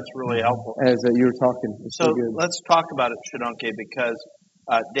mind. I think that's really helpful. As you were talking. So let's talk about it, Shodankeh, because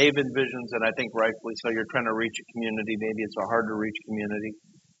Dave envisions, and I think rightfully so, you're trying to reach a community. Maybe it's a hard to reach community.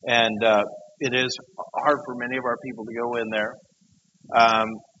 And it is hard for many of our people to go in there.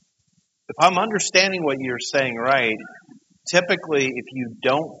 If I'm understanding what you're saying right, typically, if you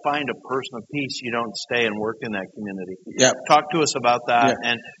don't find a person of peace, you don't stay and work in that community. Yeah. Talk to us about that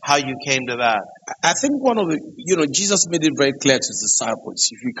and how you came to that. I think one of the, Jesus made it very clear to his disciples,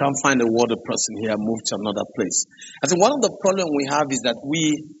 if you can't find a word person here, move to another place. I think one of the problems we have is that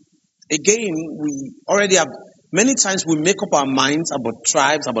we already have, many times we make up our minds about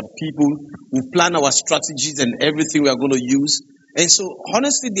tribes, about people, we plan our strategies and everything we are going to use. And so,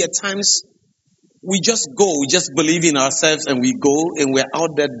 honestly, there are times we just believe in ourselves and we go and we're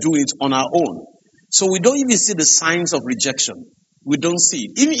out there doing it on our own. So we don't even see the signs of rejection. We don't see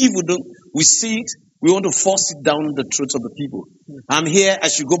it. Even if we see it, we want to force it down the throats of the people. I'm here, I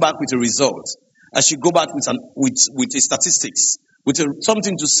should go back with a result. I should go back with a statistics,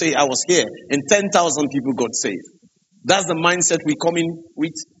 something to say I was here and 10,000 people got saved. That's the mindset we come in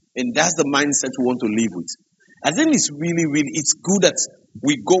with, and that's the mindset we want to live with. I think it's really, really, it's good that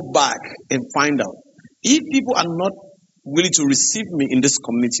we go back and find out. If people are not willing to receive me in this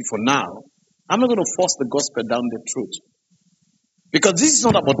community for now, I'm not going to force the gospel down their throat. Because this is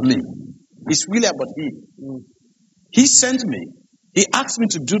not about me. It's really about Him. He sent me. He asked me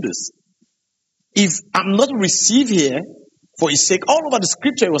to do this. If I'm not received here for His sake, all over the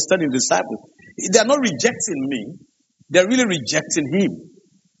scripture He was telling the disciples, they're not rejecting me. They're really rejecting Him.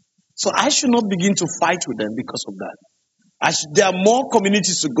 So I should not begin to fight with them because of that. There are more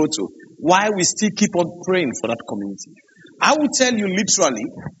communities to go to. Why we still keep on praying for that community? I will tell you literally,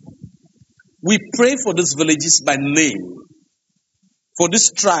 we pray for these villages by name. For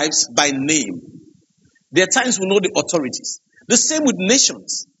these tribes by name. There are times we know the authorities. The same with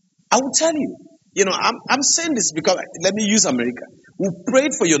nations. I will tell you. I'm saying this because, let me use America. We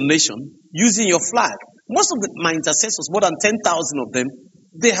prayed for your nation using your flag. Most of my intercessors, more than 10,000 of them,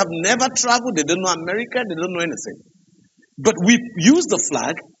 they have never traveled. They don't know America. They don't know anything. But we use the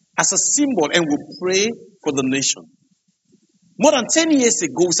flag as a symbol and we pray for the nation. More than 10 years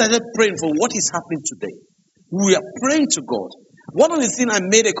ago, we started praying for what is happening today. We are praying to God. One of the things I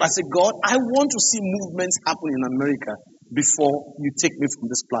said, God, I want to see movements happen in America before you take me from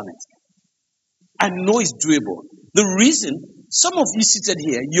this planet. I know it's doable. The reason, some of you seated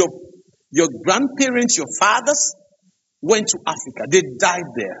here, your grandparents, your fathers went to Africa. They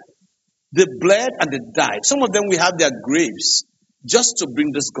died there. They bled and they died. Some of them, we have their graves just to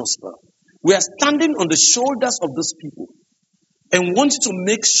bring this gospel. We are standing on the shoulders of those people and want to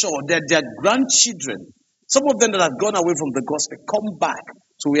make sure that their grandchildren, some of them that have gone away from the gospel, come back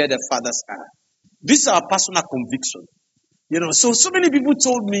to where their fathers are. This is our personal conviction. So many people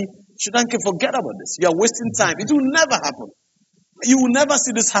told me, Shodankeh, forget about this. You are wasting time. It will never happen. You will never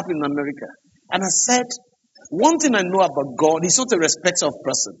see this happen in America. And I said, one thing I know about God, He's not a respecter of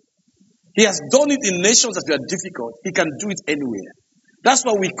person. He has done it in nations that are difficult. He can do it anywhere. That's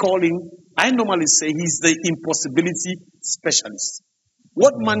why we call Him, I normally say, He's the impossibility specialist.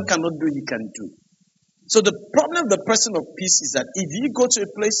 What man cannot do, He can do. So the problem of the person of peace is that if you go to a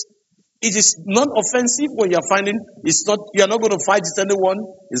place, it is not offensive when you're finding, you're not going to fight with anyone.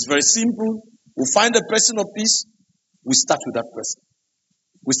 It's very simple. We find a person of peace, we start with that person.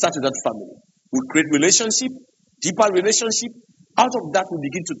 We start with that family. We create relationship, deeper relationship. Out of that, we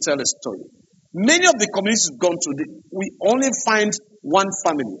begin to tell a story. Many of the communities we've gone to, we only find one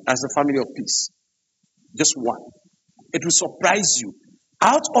family as the family of peace. Just one. It will surprise you.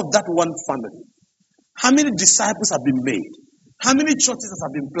 Out of that one family, how many disciples have been made? How many churches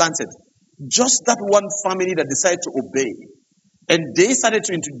have been planted? Just that one family that decided to obey. And they started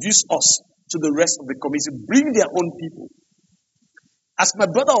to introduce us to the rest of the community, bring their own people. As my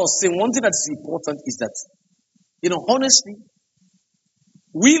brother was saying, one thing that's important is that, honestly,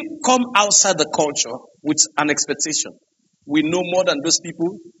 we come outside the culture with an expectation. We know more than those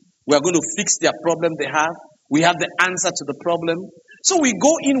people. We are going to fix their problem they have. We have the answer to the problem. So we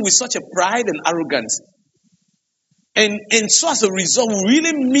go in with such a pride and arrogance. And so as a result, we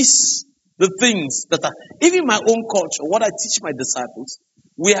really miss the things that are, even my own culture, what I teach my disciples,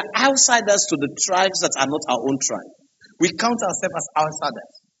 we are outsiders to the tribes that are not our own tribe. We count ourselves as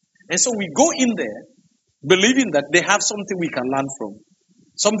outsiders. And so we go in there believing that they have something we can learn from,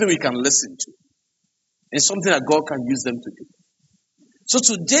 something we can listen to, and something that God can use them to do. So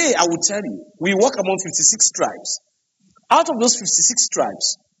today, I will tell you, we work among 56 tribes. Out of those 56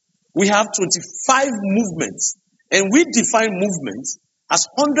 tribes, we have 25 movements. And we define movements as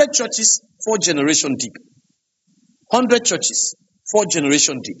 100 churches, 4 generations deep. 100 churches, 4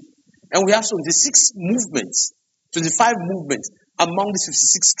 generations deep. And we have 26 movements, 25 movements among the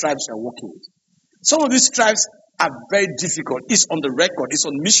 56 tribes we are working with. Some of these tribes are very difficult. It's on the record. It's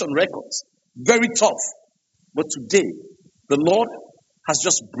on mission records. Very tough. But today, the Lord has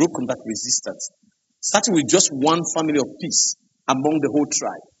just broken that resistance. Starting with just one family of peace among the whole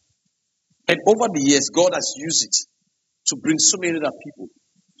tribe. And over the years, God has used it to bring so many other people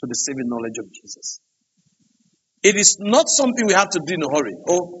to the saving knowledge of Jesus. It is not something we have to do in a hurry.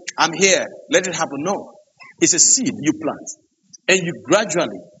 Oh, I'm here. Let it happen. No. It's a seed you plant. And you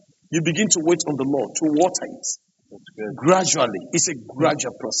gradually, you begin to wait on the Lord to water it. That's good. Gradually. It's a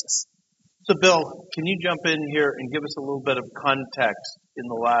gradual process. So, Bill, can you jump in here and give us a little bit of context in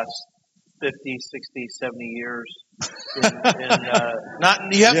the last 50, 60, 70 years? I've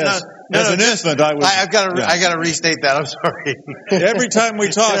got to restate that. I'm sorry. Every time we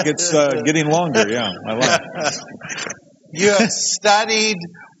talk, it's getting longer. Yeah, I like it. You have studied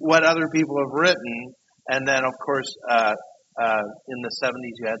what other people have written. And then, of course, in the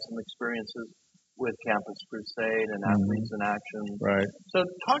 70s, you had some experiences with Campus Crusade and Athletes in Action. Right. So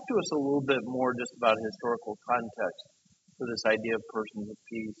talk to us a little bit more just about historical context for this idea of persons of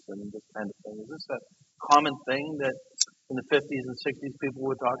peace and this kind of thing. Is this a common thing that in the 50s and 60s people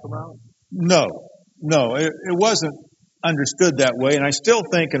would talk about? No, it wasn't understood that way, and I still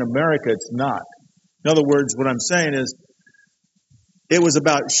think in America it's not. In other words, what I'm saying is it was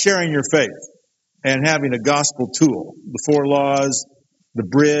about sharing your faith and having a gospel tool. The 4 laws, the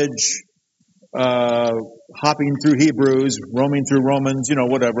bridge, hopping through Hebrews, roaming through Romans,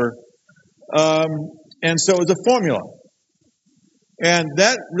 whatever. And so it was a formula. And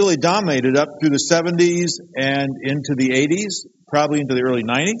that really dominated up through the 70s and into the 80s, probably into the early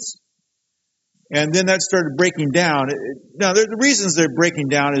 90s. And then that started breaking down. Now, the reasons they're breaking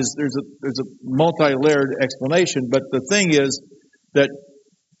down is there's a multi-layered explanation, but the thing is that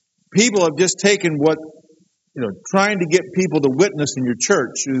people have just taken what, trying to get people to witness in your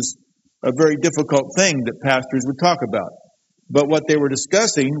church is a very difficult thing that pastors would talk about. But what they were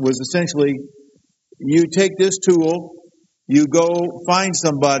discussing was essentially, you take this tool, you go find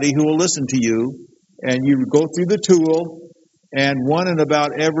somebody who will listen to you, and you go through the tool, and one in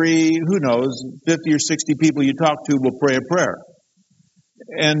about every, 50 or 60 people you talk to will pray a prayer.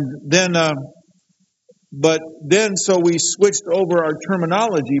 And then, so we switched over our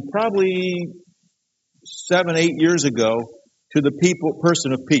terminology probably 7-8 years ago to the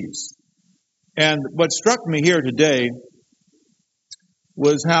person of peace. And what struck me here today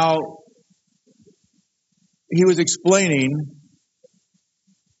was how he was explaining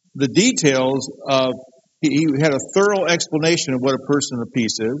the details of, he had a thorough explanation of what a person of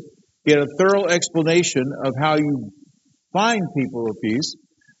peace is. He had a thorough explanation of how you find people of peace.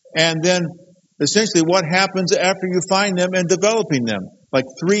 And then essentially what happens after you find them and developing them. Like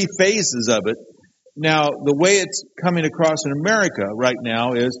 3 phases of it. Now, the way it's coming across in America right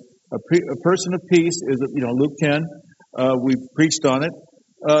now is a person of peace is, Luke 10. We've preached on it.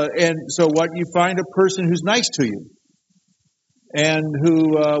 And so what you find a person who's nice to you and who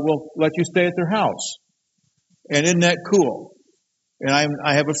will let you stay at their house. And isn't that cool? And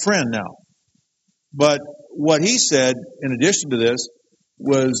I have a friend now. But what he said, in addition to this,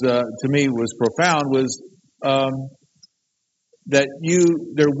 was to me was profound. Was that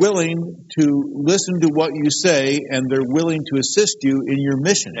they're willing to listen to what you say, and they're willing to assist you in your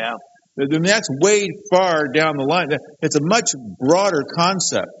mission. Yeah. I mean, that's way far down the line. It's a much broader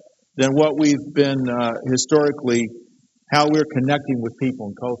concept than what we've been historically, how we're connecting with people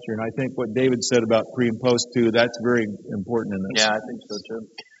and culture. And I think what David said about pre and post too, that's very important in this. Yeah, I think so too.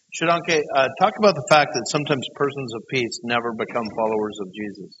 Shodankeh, talk about the fact that sometimes persons of peace never become followers of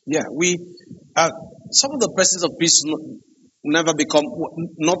Jesus. Yeah, some of the persons of peace never become,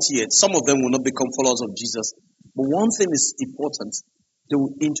 not yet, some of them will not become followers of Jesus. But one thing is important, they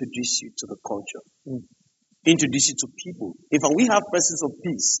will introduce you to the culture, introduce you to people. If we have persons of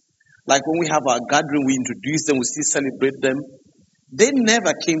peace, like when we have our gathering, we introduce them, we still celebrate them. They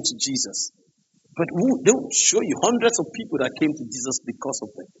never came to Jesus. But they will show you hundreds of people that came to Jesus because of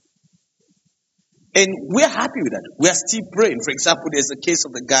them. And we're happy with that. We are still praying. For example, there's a case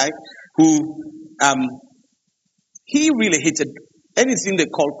of a guy who, he really hated anything they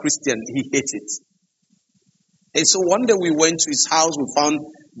call Christian, he hates it. And so one day we went to his house, we found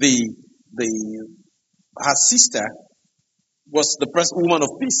her sister was the woman of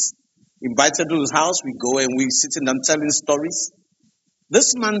peace. Invited to his house, we go and we sitting and telling stories.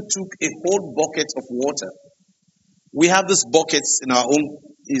 This man took a whole bucket of water. We have these buckets in our own,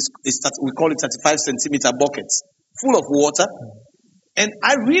 we call it 35 centimeter buckets, full of water. And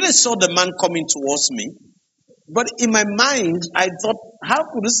I really saw the man coming towards me. But in my mind, I thought, how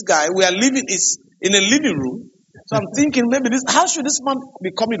could this guy, we are living in a living room. So I'm thinking, how should this man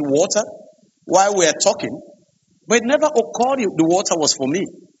be coming water while we are talking? But it never occurred the water was for me.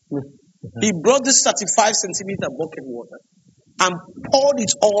 He brought this 35 centimeter bucket water and poured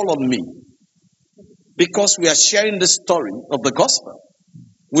it all on me. Because we are sharing the story of the gospel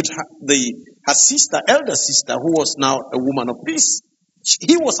with her sister, elder sister, who was now a woman of peace.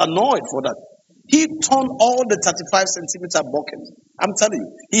 He was annoyed for that. He turned all the 35 centimeter bucket. I'm telling you,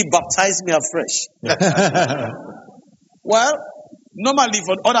 he baptized me afresh. Well, normally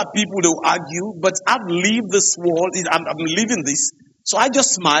for other people, they will argue, but I've lived this world, I'm living this. So I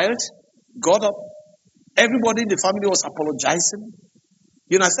just smiled, got up. Everybody in the family was apologizing.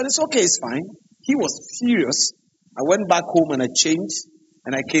 I said, it's okay, it's fine. He was furious. I went back home and I changed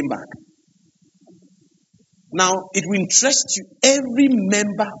and I came back. Now, it will interest you, every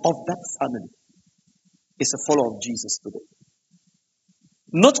member of that family is a follower of Jesus today.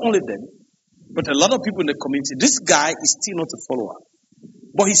 Not only them, but a lot of people in the community. This guy is still not a follower,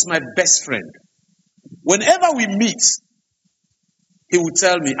 but he's my best friend. Whenever we meet, he will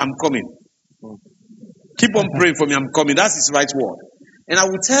tell me, I'm coming. Keep on praying for me, I'm coming. That's his right word. And I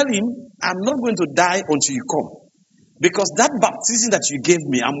will tell him, I'm not going to die until you come. Because that baptism that you gave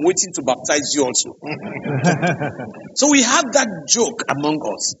me, I'm waiting to baptize you also. So we have that joke among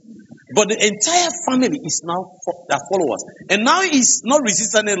us. But the entire family is now their followers. And now he's not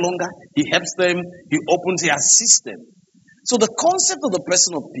resistant any longer. He helps them. He opens, he assists them. So the concept of the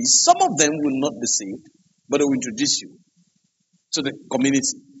person of peace, some of them will not be saved, but they will introduce you to the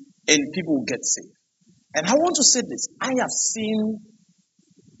community. And people will get saved. And I want to say this. I have seen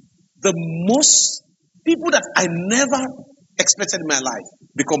the most people that I never expected in my life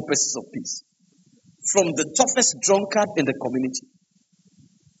become persons of peace. From the toughest drunkard in the community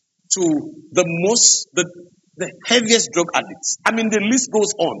to the heaviest drug addicts. I mean, the list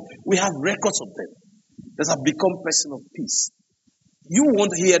goes on. We have records of them that have become persons of peace. You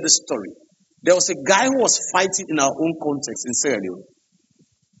won't hear the story. There was a guy who was fighting in our own context in Sierra Leone.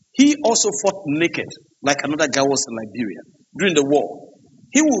 He also fought naked, like another guy was in Liberia during the war.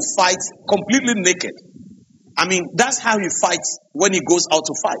 He will fight completely naked. I mean, that's how he fights when he goes out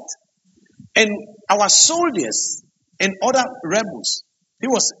to fight. And our soldiers and other rebels, he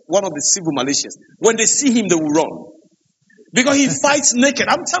was one of the civil militias. When they see him, they will run. Because he fights naked.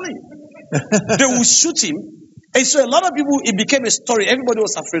 I'm telling you. They will shoot him. And so a lot of people, it became a story. Everybody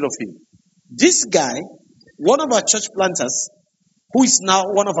was afraid of him. This guy, one of our church planters, who is now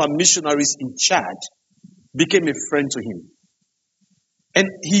one of our missionaries in Chad, became a friend to him. And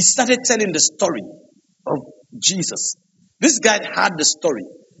he started telling the story of Jesus. This guy had the story.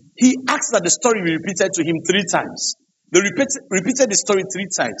 He asked that the story be repeated to him 3 times. They repeated the story 3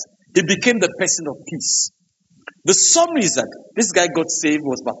 times. He became the person of peace. The summary is that this guy got saved,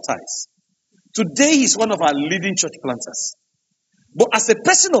 was baptized. Today he's one of our leading church planters. But as a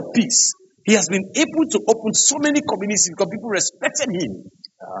person of peace, he has been able to open so many communities because people respected him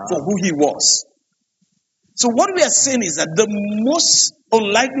for who he was. So what we are saying is that the most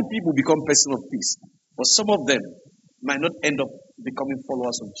unlikely people become persons of peace. But some of them might not end up becoming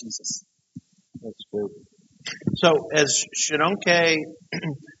followers of Jesus. That's good. So as Shodankeh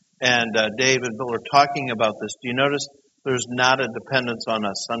and Dave and Bill are talking about this, do you notice there's not a dependence on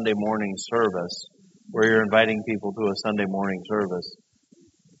a Sunday morning service where you're inviting people to a Sunday morning service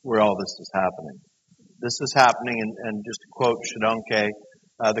where all this is happening? This is happening, and just to quote Shodankeh,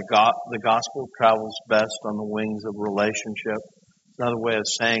 the gospel travels best on the wings of relationship. It's another way of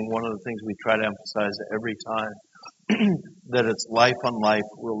saying one of the things we try to emphasize every time, that it's life on life,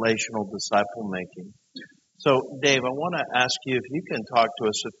 relational disciple making. So, Dave, I want to ask you if you can talk to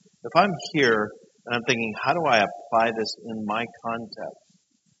us. If I'm here and I'm thinking, how do I apply this in my context?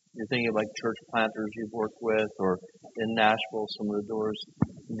 You're thinking of like church planters you've worked with, or in Nashville, some of the doors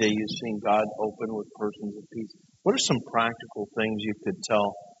that you've seen God open with persons of peace. What are some practical things you could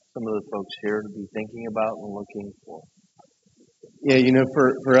tell some of the folks here to be thinking about and looking for? Yeah,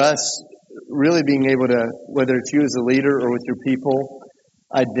 for us, really being able to, whether it's you as a leader or with your people,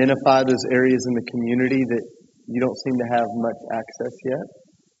 identify those areas in the community that you don't seem to have much access yet,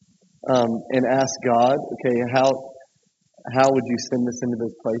 and ask God, okay, how would you send us into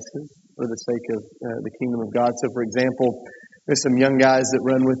those places for the sake of the kingdom of God? So, for example, there's some young guys that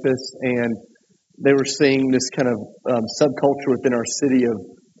run with us, and they were seeing this kind of subculture within our city of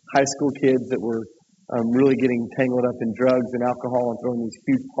high school kids that were really getting tangled up in drugs and alcohol and throwing these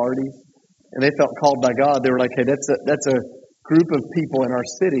huge parties. And they felt called by God. They were like, hey, that's a group of people in our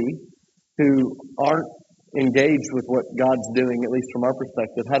city who aren't engaged with what God's doing, at least from our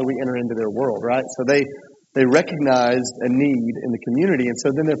perspective. How do we enter into their world, right? So they recognized a need in the community. And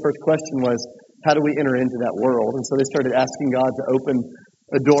so then their first question was, how do we enter into that world? And so they started asking God to open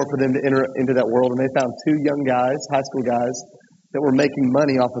a door for them to enter into that world. And they found 2 young guys, high school guys, that were making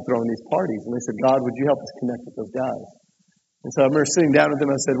money off of throwing these parties. And they said, God, would you help us connect with those guys? And so I remember sitting down with them.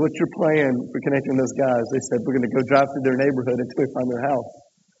 I said, what's your plan for connecting those guys? They said, we're going to go drive through their neighborhood until we find their house.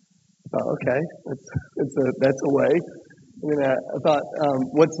 I thought, okay, that's a way. I thought,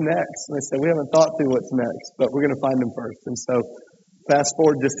 what's next? And they said, we haven't thought through what's next, but we're going to find them first. And so fast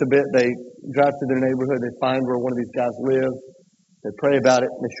forward just a bit, they drive through their neighborhood, they find where one of these guys live, they pray about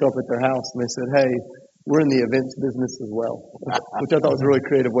it, and they show up at their house, and they said, hey, we're in the events business as well, which I thought was a really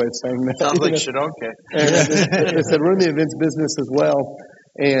creative way of saying that. Sounds like Shodankeh. They said, we're in the events business as well,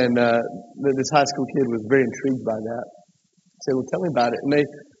 and this high school kid was very intrigued by that. I said, well, tell me about it. And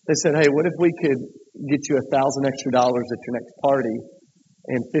they said, hey, what if we could get you $1,000 extra at your next party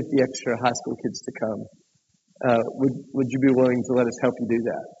and 50 extra high school kids to come? Would you be willing to let us help you do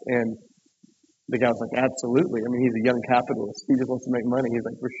that? And the guy was like, absolutely. I mean, he's a young capitalist. He just wants to make money. He's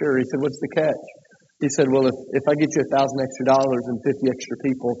like, for sure. He said, what's the catch? He said, well, if I get you $1,000 extra and 50 extra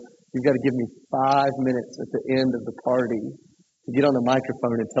people, you've got to give me 5 minutes at the end of the party to get on the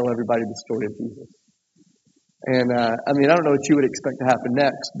microphone and tell everybody the story of Jesus. And, I mean, I don't know what you would expect to happen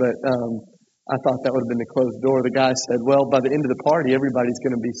next, but I thought that would have been the closed door. The guy said, well, by the end of the party, everybody's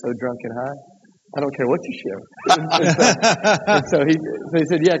going to be so drunk and high. I don't care what you share. and so he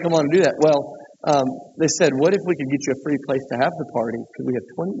said, yeah, come on and do that. Well, they said, what if we could get you a free place to have the party? Because we have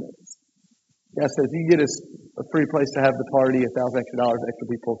 20 minutes. Yeah, so if you get us a free place to have the party, $1,000 extra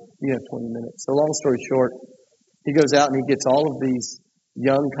people, you have 20 minutes. So long story short, he goes out and he gets all of these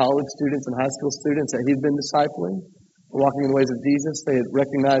young college students and high school students that he'd been discipling, walking in the ways of Jesus. They had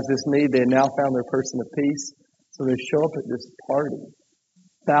recognized this need. They had now found their person of peace. So they show up at this party,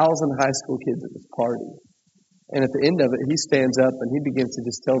 1,000 high school kids at this party. And at the end of it, he stands up and he begins to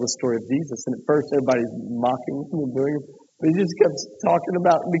just tell the story of Jesus. And at first, everybody's mocking him and doing it. But he just kept talking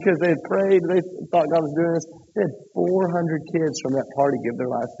about, because they had prayed, they thought God was doing this. They had 400 kids from that party give their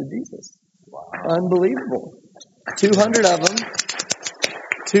lives to Jesus. Wow. Unbelievable. 200 of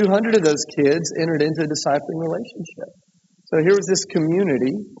those kids entered into a discipling relationship. So here was this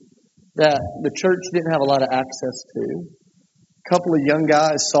community that the church didn't have a lot of access to. A couple of young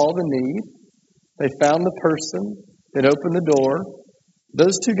guys saw the need. They found the person that opened the door.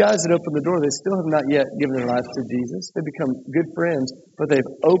 Those two guys that opened the door, they still have not yet given their lives to Jesus. They become good friends, but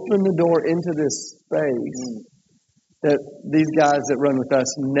they've opened the door into this space that these guys that run with us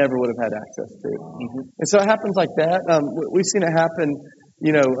never would have had access to. Mm-hmm. And so it happens like that. We've seen it happen.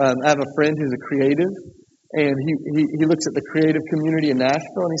 I have a friend who's a creative, and he looks at the creative community in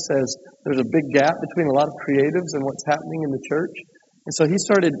Nashville, and he says there's a big gap between a lot of creatives and what's happening in the church. And so he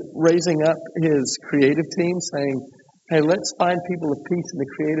started raising up his creative team, saying, hey, let's find people of peace in the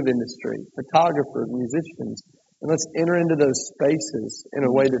creative industry, photographers, musicians, and let's enter into those spaces in a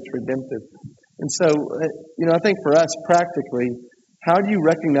way that's redemptive. And so, I think for us, practically, how do you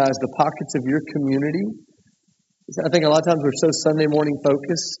recognize the pockets of your community? I think a lot of times we're so Sunday morning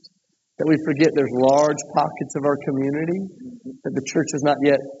focused that we forget there's large pockets of our community that the church has not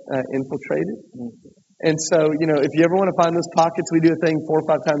yet infiltrated. And so, if you ever want to find those pockets, we do a thing 4 or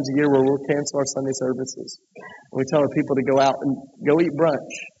 5 times a year where we'll cancel our Sunday services. And we tell our people to go out and go eat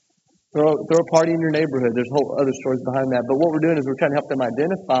brunch. Throw a party in your neighborhood. There's whole other stories behind that. But what we're doing is we're trying to help them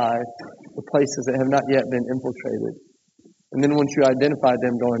identify the places that have not yet been infiltrated. And then once you identify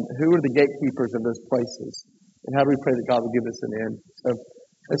them, going, who are the gatekeepers of those places? And how do we pray that God will give us an end? So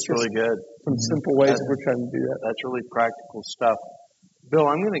that's really good. Some simple ways that we're trying to do that. That's really practical stuff. Bill,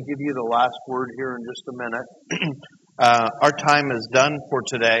 I'm going to give you the last word here in just a minute. Our time is done for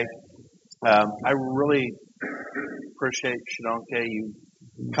today. I really appreciate Shodankeh, you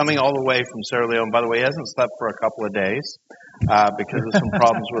coming all the way from Sierra Leone. By the way, he hasn't slept for a couple of days because of some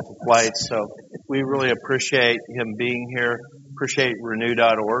problems with the flights. So we really appreciate him being here. Appreciate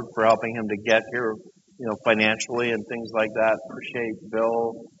Renew.org for helping him to get here, financially and things like that. Appreciate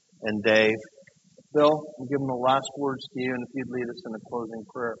Bill and Dave. Bill, I'll give them the last words to you, and if you'd lead us in a closing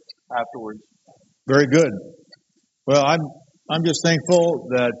prayer afterwards. Very good. Well, I'm just thankful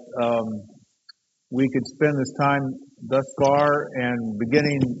that we could spend this time thus far, and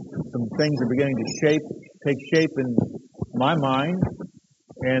some things are beginning to take shape in my mind,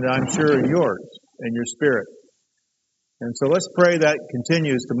 and I'm sure in yours and your spirit. And so let's pray that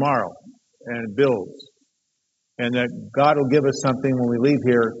continues tomorrow and builds, and that God will give us something when we leave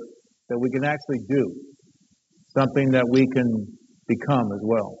here that we can actually do, something that we can become as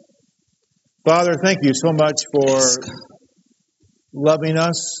well. Father, thank you so much for loving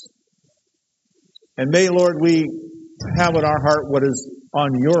us. And may, Lord, we have in our heart what is on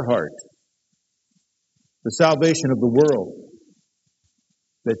your heart, the salvation of the world.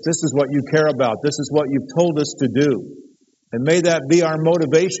 That this is what you care about. This is what you've told us to do. And may that be our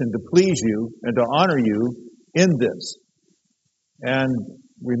motivation to please you and to honor you in this. And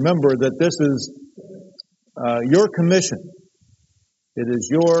remember that this is your commission. It is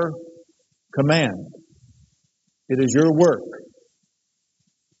your command. It is your work.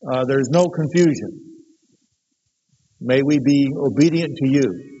 There's no confusion. May we be obedient to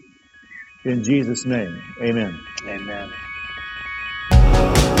you. In Jesus' name, amen. Amen.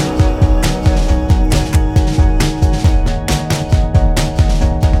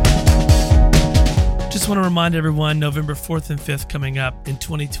 Just want to remind everyone, November 4th and 5th coming up in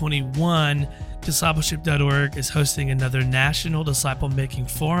 2021, Discipleship.org is hosting another National Disciple Making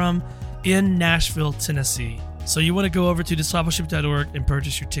Forum in Nashville, Tennessee. So you want to go over to discipleship.org and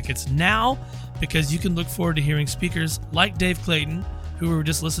purchase your tickets now, because you can look forward to hearing speakers like Dave Clayton, who we were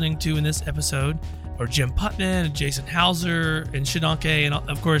just listening to in this episode, or Jim Putman and Jason Hauser and Shodankeh, and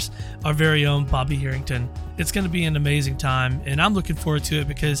of course our very own Bobby Harrington. It's going to be an amazing time, and I'm looking forward to it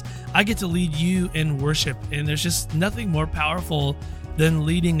because I get to lead you in worship, and there's just nothing more powerful than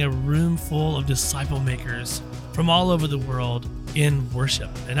leading a room full of disciple makers from all over the world in worship,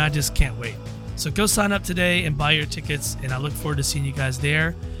 and I just can't wait. So go sign up today and buy your tickets, and I look forward to seeing you guys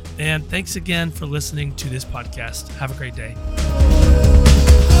there. And thanks again for listening to this podcast. Have a great day.